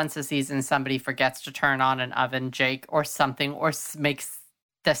 normally once a season, somebody forgets to turn on an oven, Jake, or something, or makes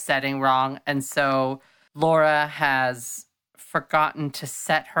the setting wrong. And so Laura has forgotten to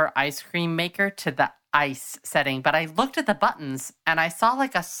set her ice cream maker to the ice setting. But I looked at the buttons and I saw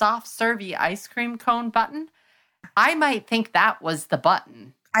like a soft servy ice cream cone button. I might think that was the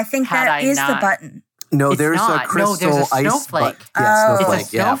button. I think Had that I is the not- button. No, It's there's not. a crystal there's a ice snowflake. button. Yeah, Oh. snowflake. It's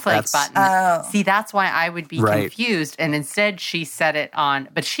a snowflake button. Oh. See, that's why I would be Right. confused. And instead, she set it on,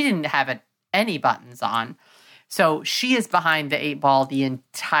 but she didn't have any buttons on. So she is behind the 8 ball the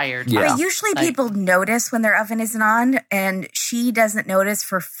entire time. Yeah. But usually Like- people notice when their oven isn't on, and she doesn't notice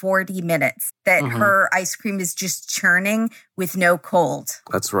for 40 minutes that Mhm. her ice cream is just churning with no cold.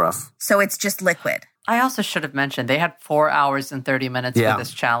 That's rough. So it's just liquid. I also should have mentioned they had 4 hours and 30 minutes Yeah. for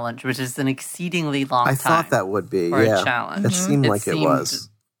this challenge, which is an exceedingly long I time. thought that would be. for Yeah. a challenge. It seemed like it seemed was.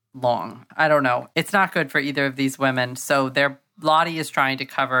 long. I don't know. It's not good for either of these women. So Lottie is trying to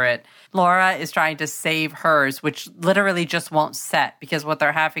cover it. Laura is trying to save hers, which literally just won't set because what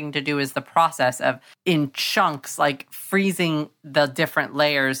they're having to do is the process of in chunks, like freezing the different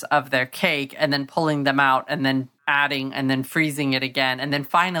layers of their cake and then pulling them out and then adding and then freezing it again. And then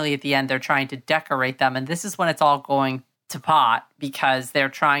finally at the end, they're trying to decorate them. And this is when it's all going to pot because they're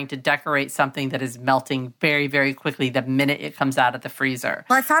trying to decorate something that is melting very, very quickly the minute it comes out of the freezer.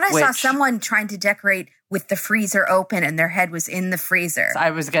 Well, I thought I saw Which- someone trying to decorate with the freezer open and their head was in the freezer.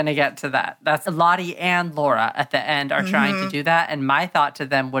 I was going to get to that. That's Lottie and Laura at the end are trying to do that. And my thought to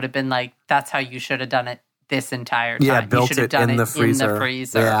them would have been like, that's how you should have done it this entire time. Yeah, you built should have it done in the freezer. in the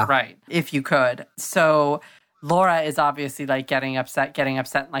freezer. Yeah. Right. If you could. So Laura is obviously like getting upset,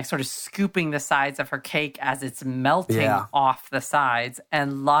 and like sort of scooping the sides of her cake as it's melting Yeah. off the sides.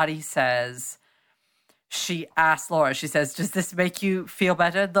 And Lottie says, she asks Laura, she says, does this make you feel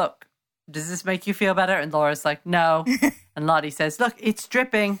better? Look, does this make you feel better? And Laura's like, no. And Lottie says, look, it's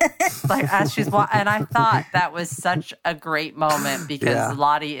dripping. Like as she's and I thought that was such a great moment because Yeah.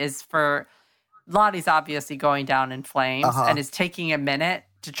 Lottie's obviously going down in flames Uh-huh. and is taking a minute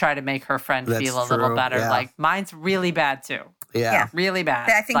to try to make her friend That's feel a little true, better. yeah. Like mine's really bad too. Yeah. Really bad.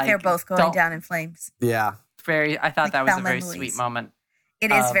 I think Like, they're both going don't- down in flames. Yeah. I thought Like that was a Thelma very and Louise. sweet moment.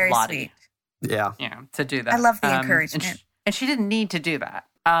 It is of very Lottie. sweet. Yeah. Yeah, to do that. I love the And encouragement. she didn't need to do that.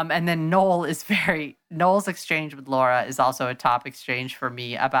 And then Noel's exchange with Laura is also a top exchange for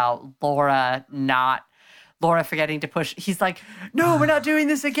me about Laura forgetting to push. He's like, no, we're not doing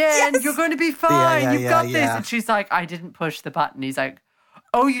this again. Yes. You're going to be fine. You've got this. And she's like, I didn't push the button. He's like,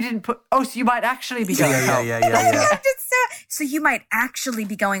 oh, you didn't put. Oh, so you might actually be going home. Yeah. So you might actually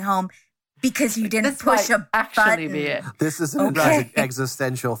be going home because you didn't push a actually button. Be it. This is an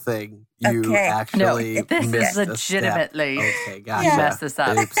existential thing. You actually this missed is legitimately. Okay, gotcha. You messed this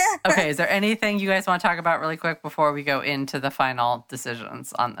up. Oops. Okay, is there anything you guys want to talk about really quick before we go into the final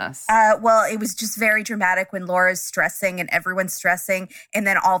decisions on this? Well, it was just very dramatic when Laura's stressing and everyone's stressing, and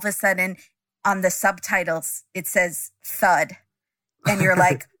then all of a sudden on the subtitles it says thud, and you're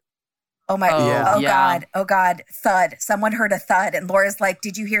like, oh God, thud. Someone heard a thud, and Laura's like,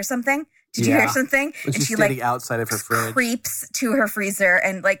 did you hear something? Did you hear something? And she's standing outside of her fridge. Creeps to her freezer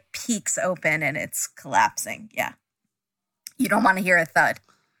and like peeks open and it's collapsing. Yeah. You don't want to hear a thud.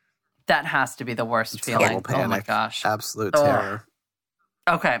 That has to be the worst feeling. Total panic. Oh my gosh. Absolute terror.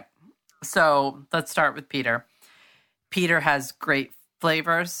 Okay. So let's start with Peter. Peter has great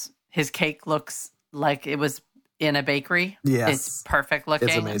flavors. His cake looks like it was in a bakery. Yes. It's perfect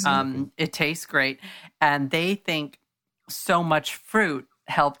looking. It's amazing. It tastes great. And they think so much fruit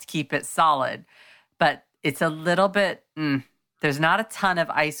helped keep it solid, but it's a little bit, there's not a ton of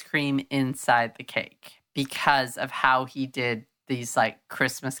ice cream inside the cake because of how he did these like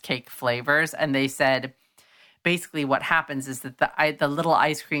Christmas cake flavors. And they said basically what happens is that the little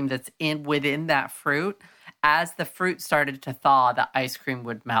ice cream that's within that fruit, as the fruit started to thaw, the ice cream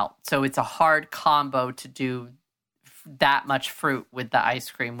would melt. So it's a hard combo to do that much fruit with the ice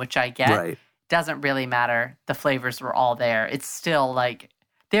cream, which I get. Right. Doesn't really matter. The flavors were all there. It's still like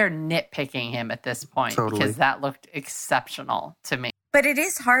they're nitpicking him at this point because that looked exceptional to me. But it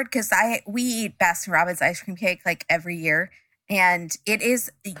is hard because we eat Baskin Robbins ice cream cake like every year, and it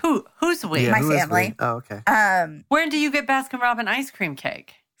is who's we? My family. Oh, okay. Where do you get Baskin Robbins ice cream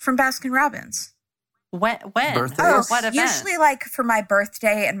cake? From Baskin Robbins. When? Birthdays? What event? Usually like for my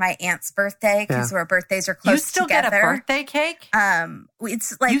birthday and my aunt's birthday because our birthdays are close together. You still together. Get a birthday cake?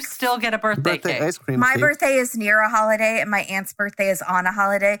 It's like you still get a birthday cake. Ice cream my cake. birthday is near a holiday and my aunt's birthday is on a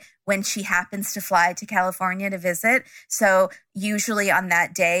holiday when she happens to fly to California to visit. So usually on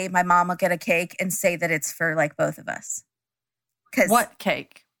that day, my mom will get a cake and say that it's for like both of us. What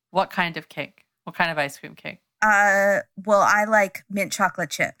cake? What kind of cake? What kind of ice cream cake? Well, I like mint chocolate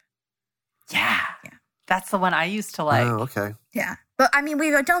chip. Yeah. That's the one I used to like. Oh, okay. Yeah. But I mean,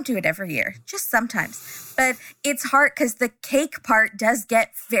 we don't do it every year, just sometimes. But it's hard because the cake part does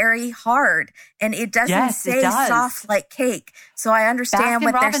get very hard and it doesn't stay soft like cake. So I understand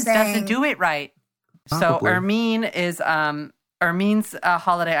what they're saying. Doesn't do it right. Probably. So Ermine's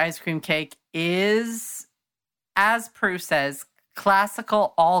holiday ice cream cake is, as Prue says,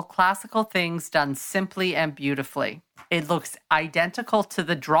 all classical things done simply and beautifully. It looks identical to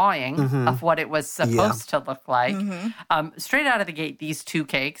the drawing of what it was supposed to look like. Straight out of the gate, these two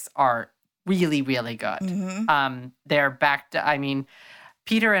cakes are really, really good. They're back to,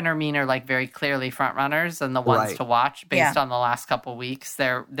 Peter and Ermine are like very clearly front runners and the ones to watch based on the last couple weeks.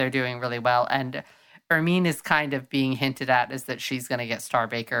 They're doing really well. And Ermine is kind of being hinted at is that she's going to get Star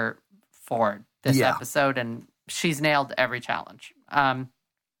Baker for this episode, and she's nailed every challenge.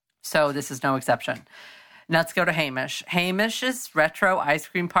 So this is no exception. Now let's go to Hamish. Hamish's retro ice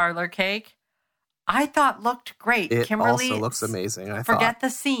cream parlor cake, I thought looked great. It Kimberly also looks amazing. Forget the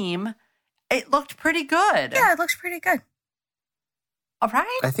seam. It looked pretty good. Yeah, it looks pretty good. All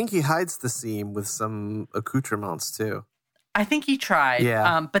right. I think he hides the seam with some accoutrements too. I think he tried.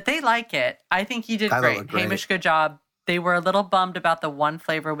 Yeah. But they like it. I think he did great. Hamish, good job. They were a little bummed about the one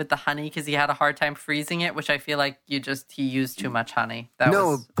flavor with the honey because he had a hard time freezing it, which I feel like he used too much honey. That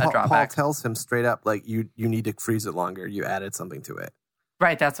was a drawback. Paul tells him straight up, like, you need to freeze it longer. You added something to it.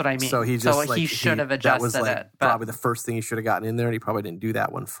 Right, that's what I mean. So he should have adjusted that was like it. Probably the first thing he should have gotten in there, and he probably didn't do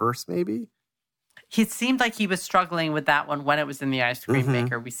that one first, maybe. It seemed like he was struggling with that one when it was in the ice cream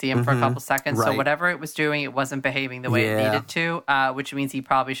maker. We see him for a couple seconds. Right. So whatever it was doing, it wasn't behaving the way it needed to, which means he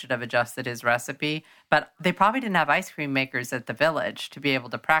probably should have adjusted his recipe. But they probably didn't have ice cream makers at the village to be able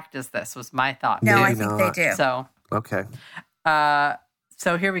to practice this, was my thought. No, I think they do. So, okay.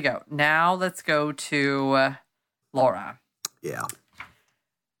 So here we go. Now let's go to Laura. Yeah.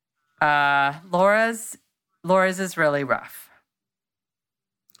 Laura's is really rough.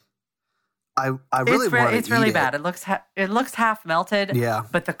 I really want to It's really bad. It looks half melted. Yeah.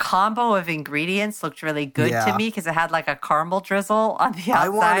 But the combo of ingredients looked really good to me because it had like a caramel drizzle on the outside. I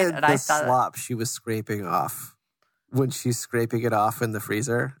wanted the slop she was scraping off. When she's scraping it off in the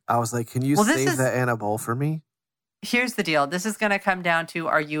freezer, I was like, can you save that in a bowl for me? here's the deal. This is going to come down to,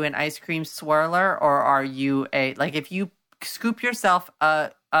 are you an ice cream swirler or are you if you scoop yourself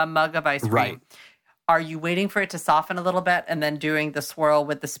a mug of ice cream, Right. are you waiting for it to soften a little bit and then doing the swirl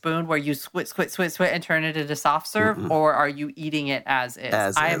with the spoon where you squit and turn it into soft serve? Or are you eating it as is?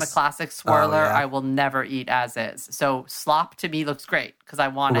 I am a classic swirler. I will never eat as is. So slop to me looks great because I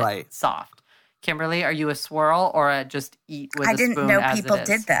want it soft. Kimberly, are you a swirl or just eat with a spoon as it is? I didn't know people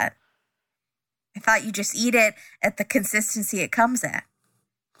did that. I thought you just eat it at the consistency it comes at.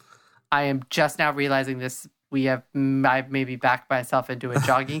 I am just now realizing this. I've maybe backed myself into a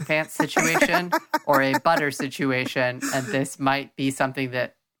jogging pants situation or a butter situation, and this might be something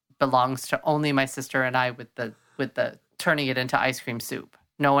that belongs to only my sister and I with the turning it into ice cream soup.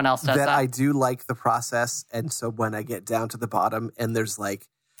 No one else does that. I do like the process, and so when I get down to the bottom and there's like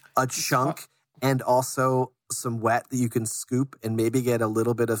a chunk and also some wet that you can scoop and maybe get a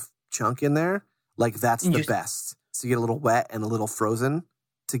little bit of chunk in there, like that's the best. So you get a little wet and a little frozen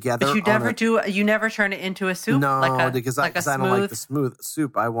together. But you never turn it into a soup? No, because I don't like the smooth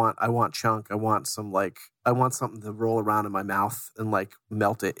soup. I want chunk. I want something to roll around in my mouth and like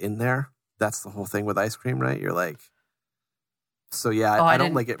melt it in there. That's the whole thing with ice cream, right? You're like, so yeah, I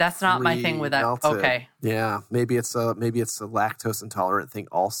don't like it. That's not my thing with that. Melted. Okay. Yeah. Maybe it's a lactose intolerant thing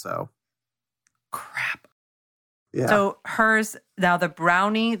also. Crap. Yeah. So now the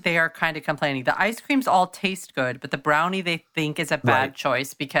brownie, they are kind of complaining. The ice creams all taste good, but the brownie they think is a bad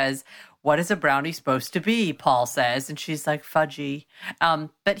choice because what is a brownie supposed to be, Paul says. And she's like, fudgy.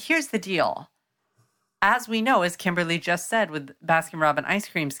 But here's the deal. As we know, as Kimberly just said with Baskin-Robbins ice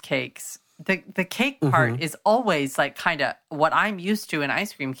creams cakes, the cake part is always like kind of what I'm used to in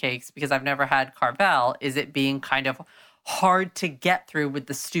ice cream cakes because I've never had Carvel, is it being kind of hard to get through with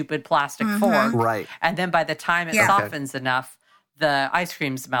the stupid plastic fork. Right. And then by the time it softens enough, the ice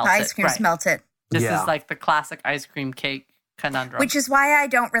cream's melted. The ice cream's melted. This is like the classic ice cream cake conundrum. Which is why I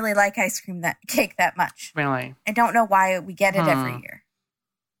don't really like ice cream cake that much. Really? I don't know why we get it every year.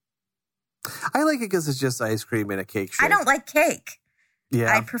 I like it because it's just ice cream in a cake shape. I don't like cake.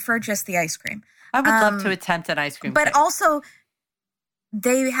 Yeah. I prefer just the ice cream. I would love to attempt an ice cream but cake. But also,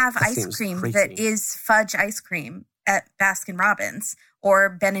 they have ice cream crazy. that is fudge ice cream at Baskin-Robbins or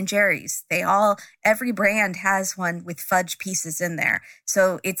Ben & Jerry's. Every brand has one with fudge pieces in there.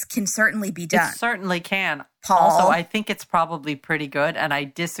 So it can certainly be done. It certainly can. Paul, also, I think it's probably pretty good, and I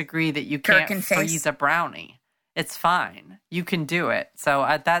disagree that you can't freeze a brownie. It's fine. You can do it. So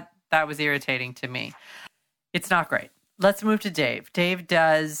that was irritating to me. It's not great. Let's move to Dave. Dave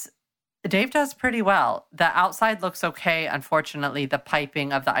does pretty well. The outside looks okay. Unfortunately, the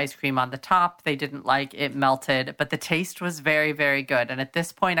piping of the ice cream on the top, they didn't like. It melted, but the taste was very, very good. And at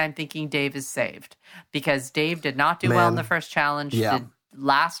this point, I'm thinking Dave is saved because Dave did not do well in the first challenge, did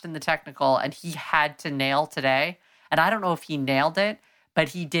last in the technical, and he had to nail today. And I don't know if he nailed it, but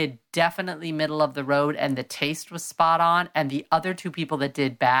he did definitely middle of the road, and the taste was spot on. And the other two people that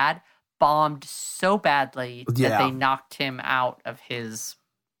did bad bombed so badly that they knocked him out of his...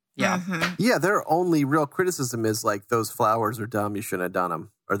 Yeah, their only real criticism is like those flowers are dumb. You shouldn't have done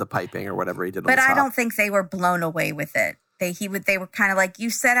them, or the piping, or whatever he did. But I don't think they were blown away with it. They were kind of like, you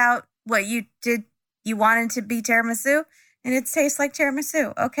set out what you did. You wanted to be tiramisu, and it tastes like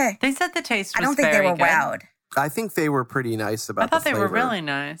tiramisu. Okay. They said the taste was I don't think they were good. wowed. I think they were pretty nice about. I thought they were really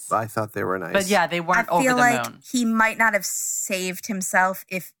nice. I thought they were nice, but yeah, they weren't over the moon. I feel like he might not have saved himself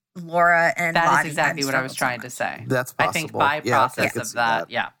if Laura and that Lottie is exactly what I was trying to say. That's possible. I think by process of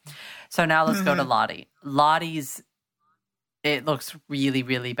that, So now let's go to Lottie. Lottie's, it looks really,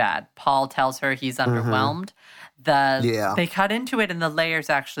 really bad. Paul tells her he's underwhelmed. They cut into it and the layers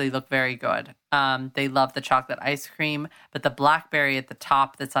actually look very good. They love the chocolate ice cream, but the blackberry at the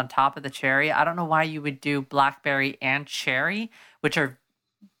top that's on top of the cherry, I don't know why you would do blackberry and cherry, which are...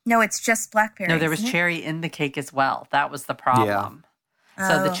 No, it's just blackberry. No, there was cherry in the cake as well. That was the problem.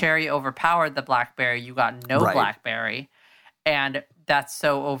 So the cherry overpowered the blackberry. You got no blackberry. And that's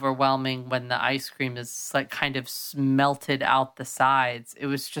so overwhelming when the ice cream is like kind of melted out the sides. It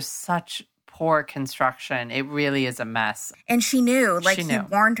was just such poor construction. It really is a mess. And she knew, he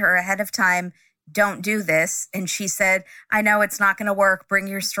warned her ahead of time, don't do this. And she said, I know it's not going to work. Bring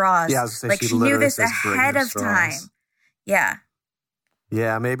your straws. Yeah, I was going to say, she knew this ahead of time. Yeah.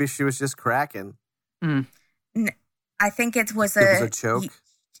 Yeah, maybe she was just cracking. I think it was a joke.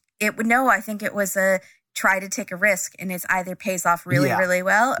 I think it was a try to take a risk, and it either pays off really, really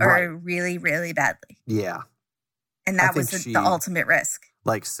well or really, really badly. Yeah. And that was the ultimate risk.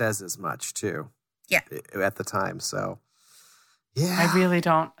 Like says as much too. Yeah. At the time. So yeah. I really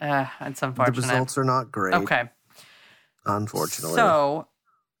don't it's unfortunate. The results are not great. Okay. Unfortunately. So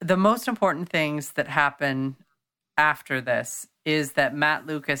the most important things that happen after this is that Matt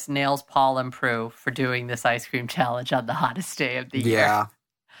Lucas nails Paul and Prue for doing this ice cream challenge on the hottest day of the year.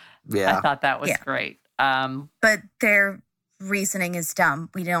 Yeah. I thought that was great. But their reasoning is dumb.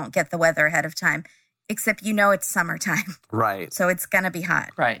 We don't get the weather ahead of time, except it's summertime. Right. So it's going to be hot.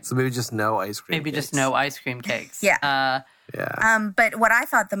 Right. So maybe just no ice cream Maybe cakes. just no ice cream cakes. Yeah. But what I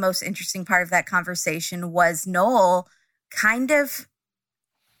thought the most interesting part of that conversation was Noel kind of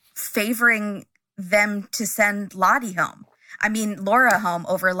favoring them to send Lottie home. I mean, Laura home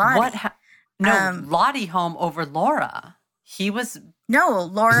over Lottie. Lottie home over Laura.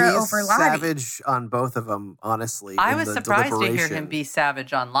 Laura over Lottie. Savage on both of them, honestly. I was surprised to hear him be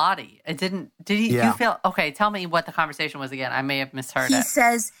savage on Lottie. Did he? Yeah. You feel okay? Tell me what the conversation was again. I may have misheard it.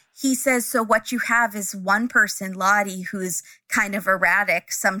 He says, so what you have is one person, Lottie, who's kind of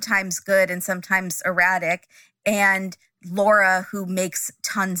erratic, sometimes good and sometimes erratic, and Laura, who makes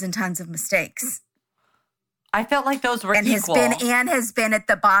tons and tons of mistakes. I felt like those were equal. Has been at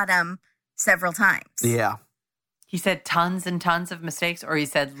the bottom several times. Yeah. He said tons and tons of mistakes, or he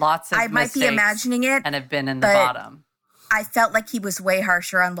said lots of mistakes. I might be imagining it. And have been in the bottom. I felt like he was way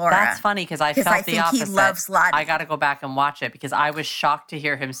harsher on Laura. That's funny because I felt the opposite. He loves Lottie. I got to go back and watch it because I was shocked to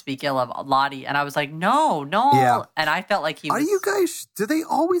hear him speak ill of Lottie. And I was like, no. Yeah. And I felt like he was... Are you guys... Do they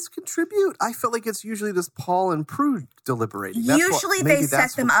always contribute? I felt like it's usually just Paul and Prue deliberating. Usually they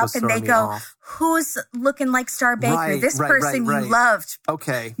set them up and they go, who's looking like Star Baker? This person you loved.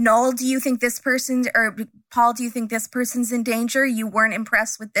 Okay. Noel, do you think this person... Or Paul, do you think this person's in danger? You weren't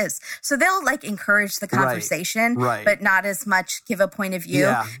impressed with this. So they'll encourage the conversation, but not as much give a point of view.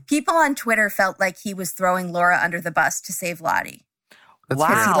 Yeah. People on Twitter felt like he was throwing Laura under the bus to save Lottie. Wow,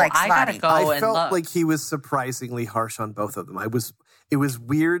 he likes I Lottie. gotta go I and felt look. like he was surprisingly harsh on both of them. It was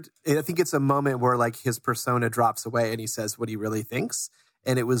weird. I think it's a moment where his persona drops away and he says what he really thinks.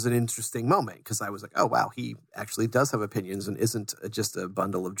 And it was an interesting moment because I was like, oh, wow, he actually does have opinions and isn't just a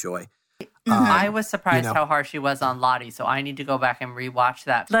bundle of joy. I was surprised how harsh he was on Lottie, so I need to go back and rewatch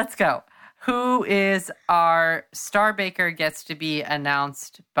that. Let's go. Who is our Star Baker gets to be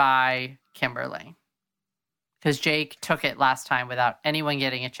announced by Kimberly? Because Jake took it last time without anyone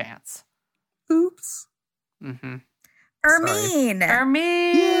getting a chance. Oops. Mm-hmm. Ermine.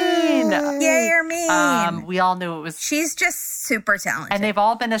 Yay, Ermine. We all knew it was... She's just super talented. And they've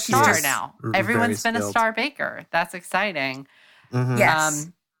all been a star now. Everyone's been a skilled. Star Baker. That's exciting. Mm-hmm. Yes.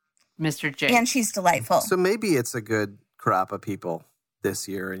 Mr. Jake. And she's delightful. So maybe it's a good crop of people this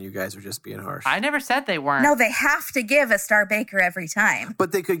year and you guys are just being harsh. I never said they weren't. No, they have to give a Star Baker every time.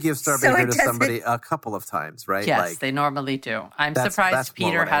 But they could give Star Baker to somebody a couple of times, right? Yes, they normally do. I'm surprised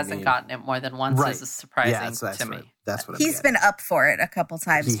Peter hasn't gotten it more than once. This is surprising to me. That's what He's been up for it a couple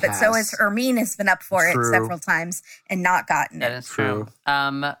times, but so has Ermine has been up for it several times and not gotten it. That is true.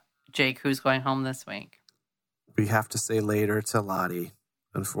 Jake, who's going home this week? We have to say later to Lottie,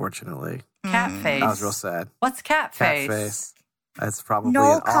 unfortunately. Catface. I was real sad. What's Catface? Catface. That's probably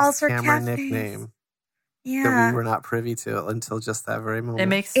Noel an calls her off-camera Catface. nickname Yeah. that we were not privy to until just that very moment. It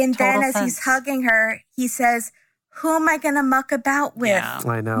makes And total then as sense. he's hugging her, he says, who am I going to muck about with? Yeah.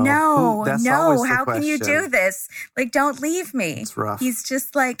 I know. No, That's always the how can you question. do this? Don't leave me. It's rough. He's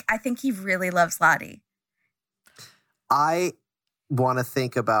just I think he really loves Lottie. I want to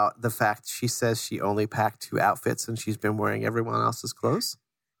think about the fact she says she only packed 2 outfits and she's been wearing everyone else's clothes.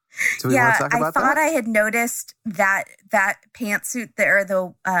 Do we want to talk about I thought that? I had noticed that pantsuit there,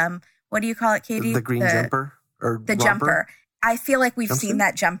 the what do you call it, Katie? The green jumper or the romper? Jumper. I feel like we've Jumpsuit? seen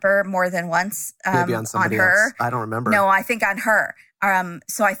that jumper more than once. Maybe on somebody her. else. I don't remember. No, I think on her.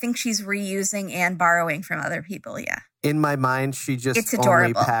 So I think she's reusing and borrowing from other people. Yeah. In my mind, she It's just only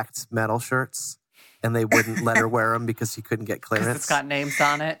adorable. packed metal shirts, and they wouldn't let her wear them because she couldn't get clearance. It's got names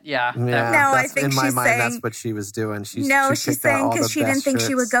on it. Yeah. Yeah, No, I that's, think in my she's mind, saying- that's what she was doing. She's picked out saying all because the she didn't best think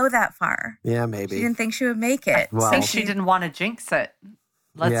she would shirts. go that far. Yeah, maybe. She didn't think she would make it. Well- I think she didn't want to jinx it.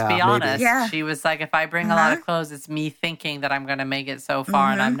 Let's Yeah, be maybe. honest. Yeah. She was like, if I bring a lot of clothes, it's me thinking that I'm going to make it so far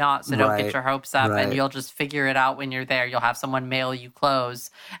and I'm not. So don't Right, get your hopes up right. and you'll just figure it out when you're there. You'll have someone mail you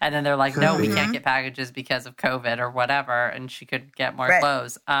clothes. And then they're like, no, we can't get packages because of COVID or whatever. And she could get more Right.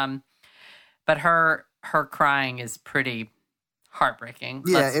 clothes. But her crying is pretty heartbreaking.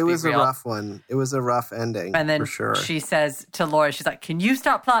 Yeah, Let's it was be a real. rough one. It was a rough ending, And then for sure. she says to Laura, she's like, can you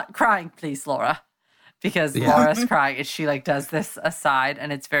stop crying, please, Laura? Because Yeah. Laura's crying and she does this aside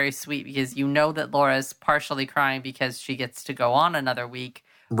and it's very sweet because you know that Laura's partially crying because she gets to go on another week,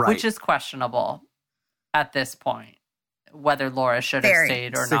 Right. which is questionable at this point, whether Laura should have Very.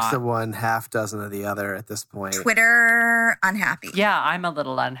 stayed or 6 not. of one, half dozen of the other at this point. Twitter unhappy. Yeah, I'm a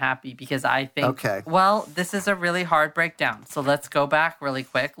little unhappy because I think, Okay. well, this is a really hard breakdown. So let's go back really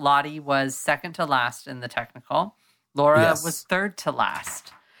quick. Lottie was second to last in the technical. Laura Yes. was third to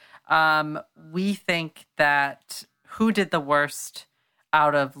last. We think that who did the worst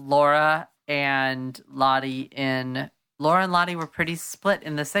out of Laura and Lottie Laura and Lottie were pretty split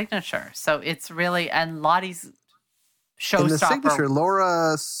in the signature. So it's really, and Lottie's showstopper. In the signature,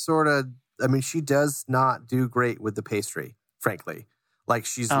 Laura sort of, I mean, she does not do great with the pastry, frankly. Like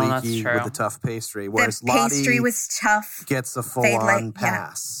she's leaky with the tough pastry, whereas the pastry Lottie was tough. Gets a full-on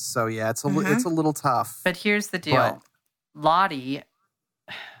pass. So yeah, it's a little tough. But here's the deal. Lottie,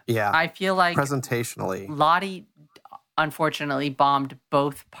 I feel like presentationally, Lottie unfortunately bombed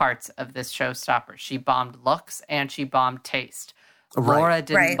both parts of this showstopper. She bombed looks and she bombed taste. Laura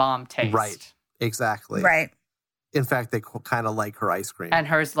didn't bomb taste. Right. Exactly. Right. In fact, they kind of like her ice cream. And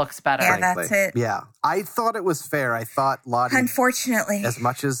hers looks better. Yeah, that's it. Yeah. I thought it was fair. I thought Lottie, unfortunately, as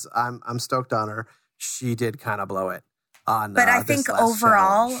much as I'm stoked on her, she did kind of blow it on But I think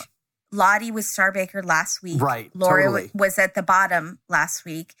overall, challenge. Lottie was Starbaker last week. Right. Laura was at the bottom last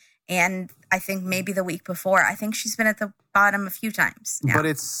week. And I think maybe the week before. I think she's been at the bottom a few times now. But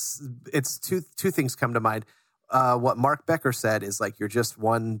it's two things come to mind. What Mark Becker said is like, you're just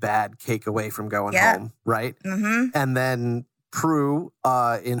one bad cake away from going home, right? Mm-hmm. And then Prue,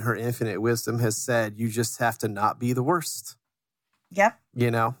 in her infinite wisdom, has said, you just have to not be the worst. Yep. You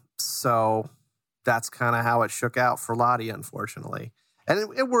know? So that's kind of how it shook out for Lottie, unfortunately. And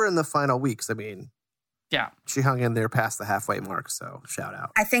we're in the final weeks. I mean, yeah, she hung in there past the halfway mark, so shout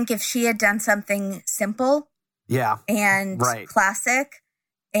out. I think if she had done something simple and classic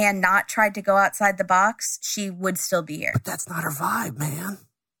and not tried to go outside the box, she would still be here. But that's not her vibe, man.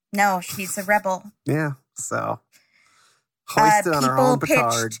 No, she's a rebel. Yeah, so hoisted on her own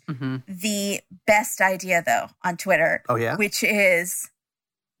petard. The best idea, though, on Twitter. Oh, yeah? Which is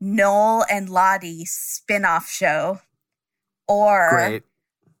Noel and Lottie spin-off show. Or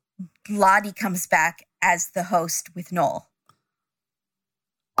Lottie comes back as the host with Noel.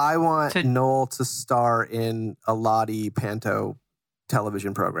 I want Noel to star in a Lottie Panto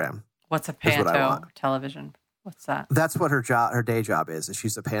television program. What's a Panto television? What's that? That's what her day job is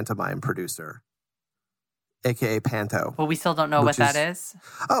she's a pantomime producer, a.k.a. Panto. Well, we still don't know what that is.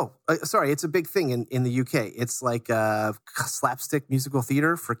 Oh, sorry. It's a big thing in the UK. It's like slapstick musical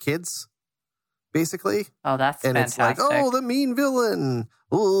theater for kids, basically. Oh, that's and fantastic. It's like, oh, the mean villain.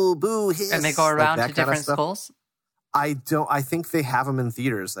 Oh, boo, hiss. And they go around to different schools? I think they have them in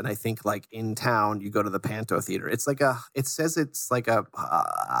theaters, and I think like in town you go to the Panto Theater. It's like it says it's like a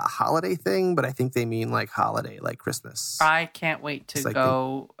holiday thing, but I think they mean like holiday, like Christmas. I can't wait to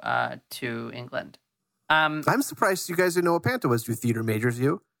go to England. I'm surprised you guys didn't know what Panto was. You theater majors,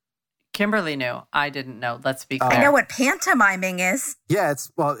 you? Kimberly knew. I didn't know. Let's be clear. I know what pantomiming is. Yeah,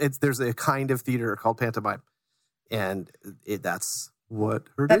 there's a kind of theater called pantomime, and that's what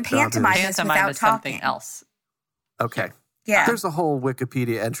her day job is. Pantomime is without something talking. else. Okay. Yeah. There's a whole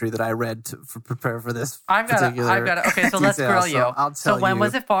Wikipedia entry that I read to prepare for this. I've got it. Okay, so let's grill you. So when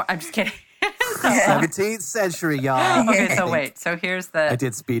was it for? I'm just kidding. 17th century, y'all. Okay, so wait. So here's the... I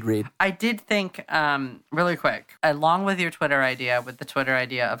did speed read. I did think, really quick, along with your Twitter idea, with the Twitter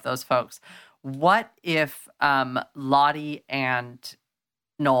idea of those folks, what if Lottie and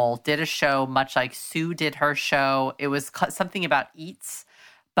Noel did a show much like Sue did her show? It was something about eats,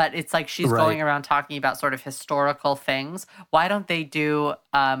 but it's like she's going around talking about sort of historical things. Why don't they do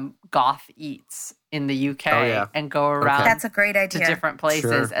goth eats in the UK and go around That's a great idea. to different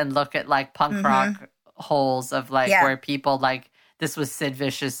places and look at like punk rock holes of like where people like, this was Sid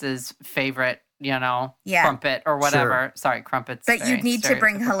Vicious's favorite, crumpet or whatever. Sorry, crumpets. But you'd need to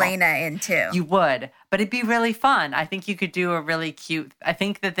bring Helena in too. You would, but it'd be really fun. I think you could do a really cute, I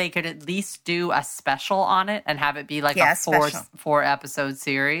think that they could at least do a special on it and have it be like a four episode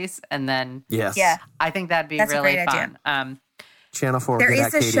series. And then, I think that'd be really fun. Channel 4. There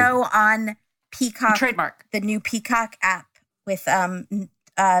is a show on Peacock, trademark, the new Peacock app with Mel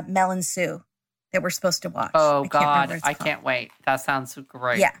and Sue that we're supposed to watch. Oh God, I can't wait. That sounds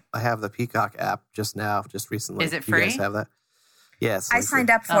great. Yeah, I have the Peacock app just recently. Is it free? You guys have that? Yes, I signed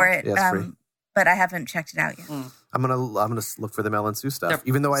up for it, free. but I haven't checked it out yet. I'm gonna look for the Mel and Sue stuff,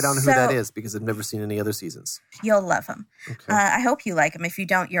 even though I don't know who that is because I've never seen any other seasons. You'll love them. Okay. I hope you like them. If you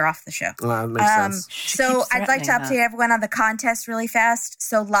don't, you're off the show. Makes sense. So I'd like to update everyone on the contest really fast.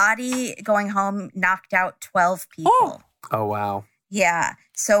 So Lottie going home knocked out 12 people. Oh wow. Yeah.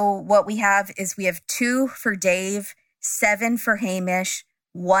 So what we have is 2 for Dave, 7 for Hamish,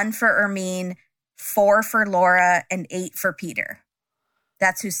 1 for Ermine, 4 for Laura, and 8 for Peter.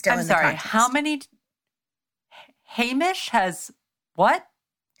 That's who's still in the contest. How many? Hamish has what?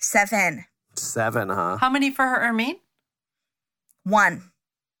 7. 7, huh? How many for her, Ermine? 1.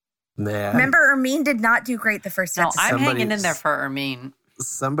 Man. Remember, Ermine did not do great the first No, episode. I'm hanging in there for Ermine.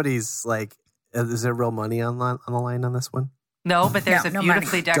 Somebody's like, is there real money on the line on this one? No, but there's a No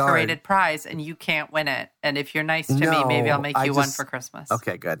beautifully money. decorated prize, and you can't win it. And if you're nice to me, maybe I'll make you one for Christmas.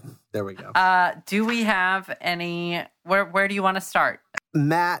 Okay, good. There we go. Do we have any? Where do you want to start?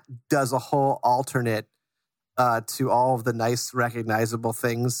 Matt does a whole alternate to all of the nice, recognizable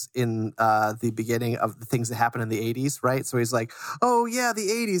things in the beginning of the things that happened in the 80s, right? So he's like, oh, yeah, the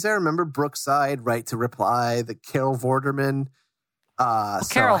 80s. I remember Brookside, right to reply, the Carol Vorderman.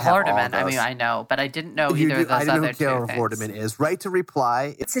 Carol Vorderman, I mean, I know, but I didn't know either of those I didn't know other who Carol two Vorderman things. is. Right to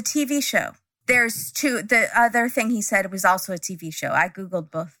reply. It's a TV show. There's two. The other thing he said was also a TV show. I Googled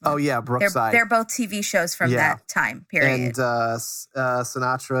both of them. Oh, yeah, Brookside. They're both TV shows from that time period. And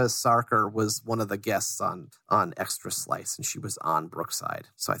Sinatra Sarkar was one of the guests on Extra Slice, and she was on Brookside.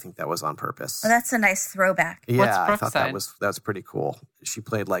 So I think that was on purpose. Well, that's a nice throwback. Yeah, What's I thought that Brookside? was pretty cool. She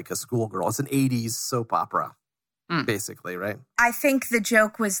played like a schoolgirl. It's an 80s soap opera, basically, right? I think the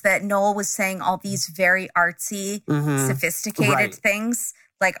joke was that Noel was saying all these very artsy, sophisticated things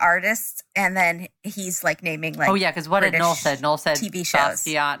like artists, and then he's like naming like because what did Noel said? Noel said TV shows.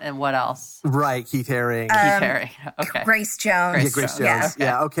 Basquiat and what else? Right, Keith Haring. Keith Haring. Okay. Grace Jones. Grace Jones. Yeah.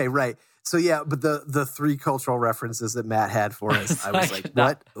 Yeah, okay, right. So yeah, but the three cultural references that Matt had for us, I was like, No.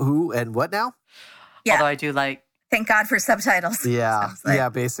 what, who, and what now? Yeah. Although I do like. Thank God for subtitles. Yeah, Sounds like. yeah,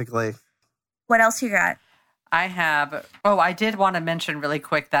 basically. What else you got? I have. Oh, I did want to mention really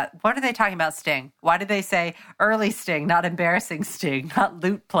quick that what are they talking about Sting? Why did they say early Sting, not embarrassing Sting, not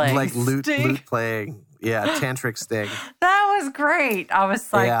lute playing? Like lute Sting? playing. Yeah, tantric Sting. That was great. I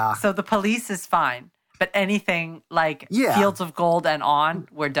was like, Yeah. so the police is fine, but anything like Yeah. Fields of Gold and on,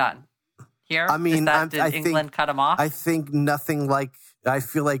 we're done. Here, I mean, did I England think, cut him off? I think nothing like, I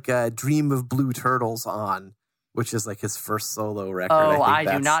feel like Dream of Blue Turtles on, which is like his first solo record. I do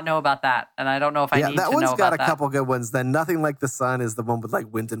that's- not know about that, and I don't know if I need that to one's know got about a that. couple good ones. Then Nothing Like the Sun is the one with like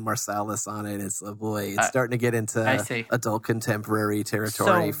Wynton Marsalis on it. It's it's starting to get into I see. adult contemporary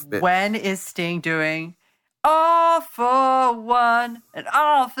territory. So when is Sting doing All for One and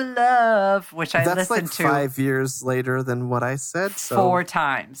All for Love, which I That's listened like to 5 years later than what I said. So 4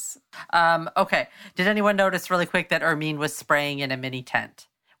 times. Okay. Did anyone notice really quick that Ermine was spraying in a mini tent?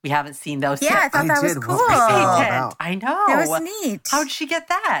 We haven't seen those Yeah, I yet. thought that was did. cool. What was that? Tent. Wow. I know. That was neat. How'd she get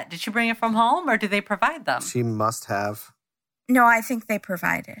that? Did she bring it from home or did they provide them? she must have. No, I think they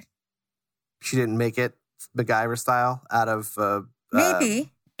provided. She didn't make it MacGyver style out of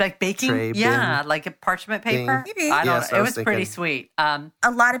Maybe. Like baking? tray Yeah, bin like a parchment paper? Maybe. I don't Yeah, know. that's what It I was was pretty thinking. sweet.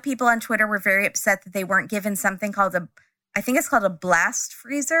 A lot of people on Twitter were very upset that they weren't given something called I think it's called a blast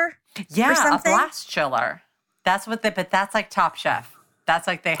freezer. Yeah, a something? blast chiller. That's what but that's like Top Chef. That's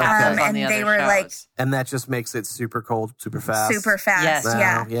like they have Okay. those on And the they other were shows. like- and that just makes it super cold, super fast. Super fast. Yes. Wow,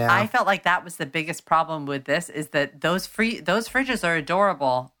 Yeah. yeah. I felt like that was the biggest problem with this is that those fridges are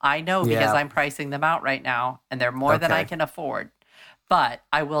adorable. I know because Yeah. I'm pricing them out right now and they're more than I Okay. can afford. But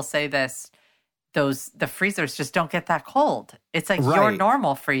I will say this, the freezers just don't get that cold. It's like your Right.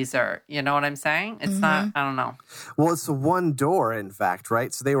 normal freezer. You know what I'm saying? It's not, I don't know. Well, it's the one door, in fact,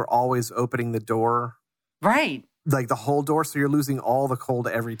 right? So they were always opening the door, Right. like the whole door. So you're losing all the cold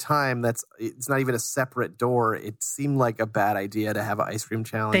every time. It's not even a separate door. It seemed like a bad idea to have an ice cream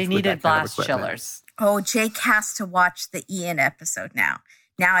challenge. They with needed that kind of blast equipment. chillers. Oh, Jake has to watch the Ian episode now.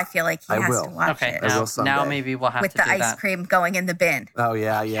 Now I feel like he I has will. to watch Okay, it I will now someday. maybe we'll have with to the do ice that. cream going in the bin. Oh,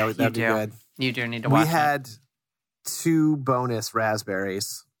 yeah, You that'd be do. good. You do need to watch We had 2 bonus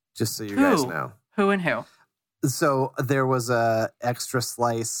raspberries, just so you Who? guys know. Who and who? So there was a extra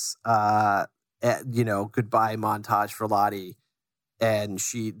slice, goodbye montage for Lottie, and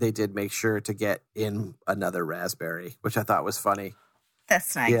they did make sure to get in another raspberry, which I thought was funny.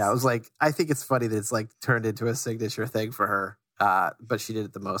 That's nice. Yeah, I was like, I think it's funny that it's like turned into a signature thing for her. But she did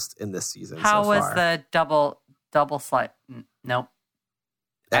it the most in this season. How so was far. the double slice? Nope.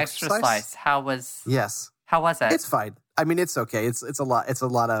 Extra slice. How was Yes, it? it's fine. I mean, it's okay. It's a lot. It's a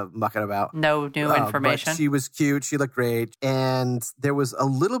lot of mucking about. No new information. But she was cute. She looked great, and there was a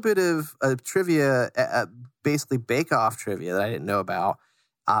little bit of trivia, basically bake-off trivia that I didn't know about.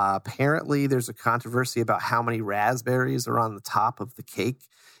 Apparently, there's a controversy about how many raspberries are on the top of the cake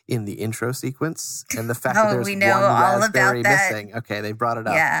in the intro sequence, and the fact that there's we know one all raspberry about that. missing. Okay, they brought it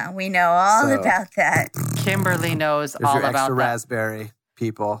up. Yeah, we know all So- about that. Kimberly knows There's all your about extra that. raspberry,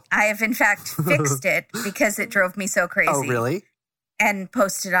 people. I have, in fact, fixed it because it drove me so crazy. Oh, really? And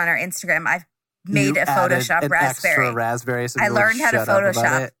posted on our Instagram. I've made You a added Photoshop an raspberry. extra raspberry. So I you'll learned how to shut up about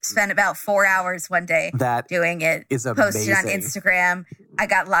Photoshop. it. Spent about 4 hours one day That doing it. is Posted on amazing. Instagram. I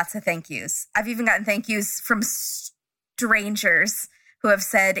got lots of thank yous. I've even gotten thank yous from strangers who have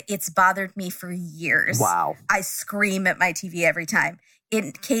said it's bothered me for years. Wow. I scream at my TV every time.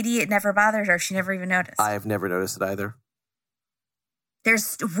 Katie, it never bothered her. She never even noticed. I've never noticed it either.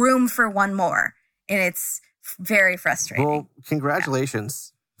 There's room for one more, and it's very frustrating. Well,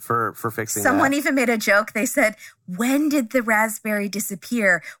 congratulations for fixing Someone that. even made a joke. They said, when did the raspberry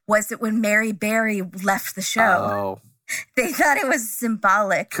disappear? Was it when Mary Berry left the show? Oh, They thought it was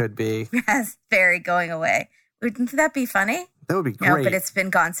symbolic. could be. Raspberry going away. Wouldn't that be funny? That would be great. No, but it's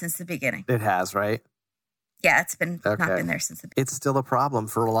been gone since the beginning. It has, right? Yeah, it's been not Okay. been there since the beginning. It's still a problem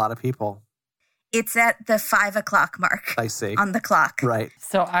for a lot of people. It's at the 5 o'clock mark I see. on the clock. Right.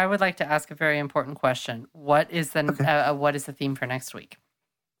 So I would like to ask a very important question. What is the theme for next week?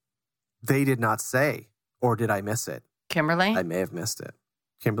 They did not say, or did I miss it? Kimberly? I may have missed it.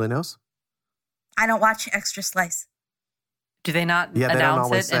 Kimberly knows? I don't watch Extra Slice. Do they not Yeah, they don't announce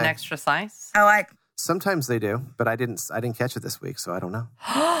always it in say. Extra Slice? Oh, Sometimes they do, but I didn't catch it this week, so I don't know.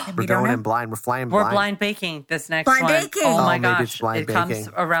 We're we don't going know. in blind. We're flying We're blind. blind baking this next Blind one. baking. Oh my maybe it's gosh. blind It comes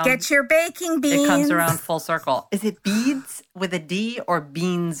baking. around. Get your baking beans. It comes around full circle. Is it beads with a D or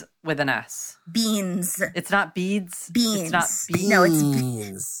beans with an S? Beans. It's not beads. Beans. It's not beans. No, it's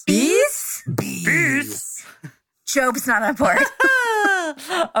Beans. bees? Bees. Job's not on board.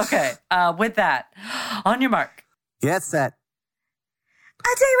 Okay. With that, on your mark. Get set.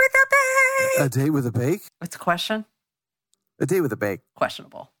 A day with a bake. A day with a bake? What's the question? A day with a bake.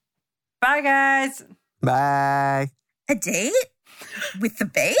 Questionable. Bye, guys. Bye. A date with the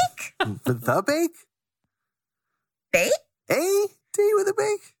bake? The bake? Bake? A day with a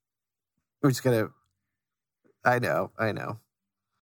bake? We're just going to... I know.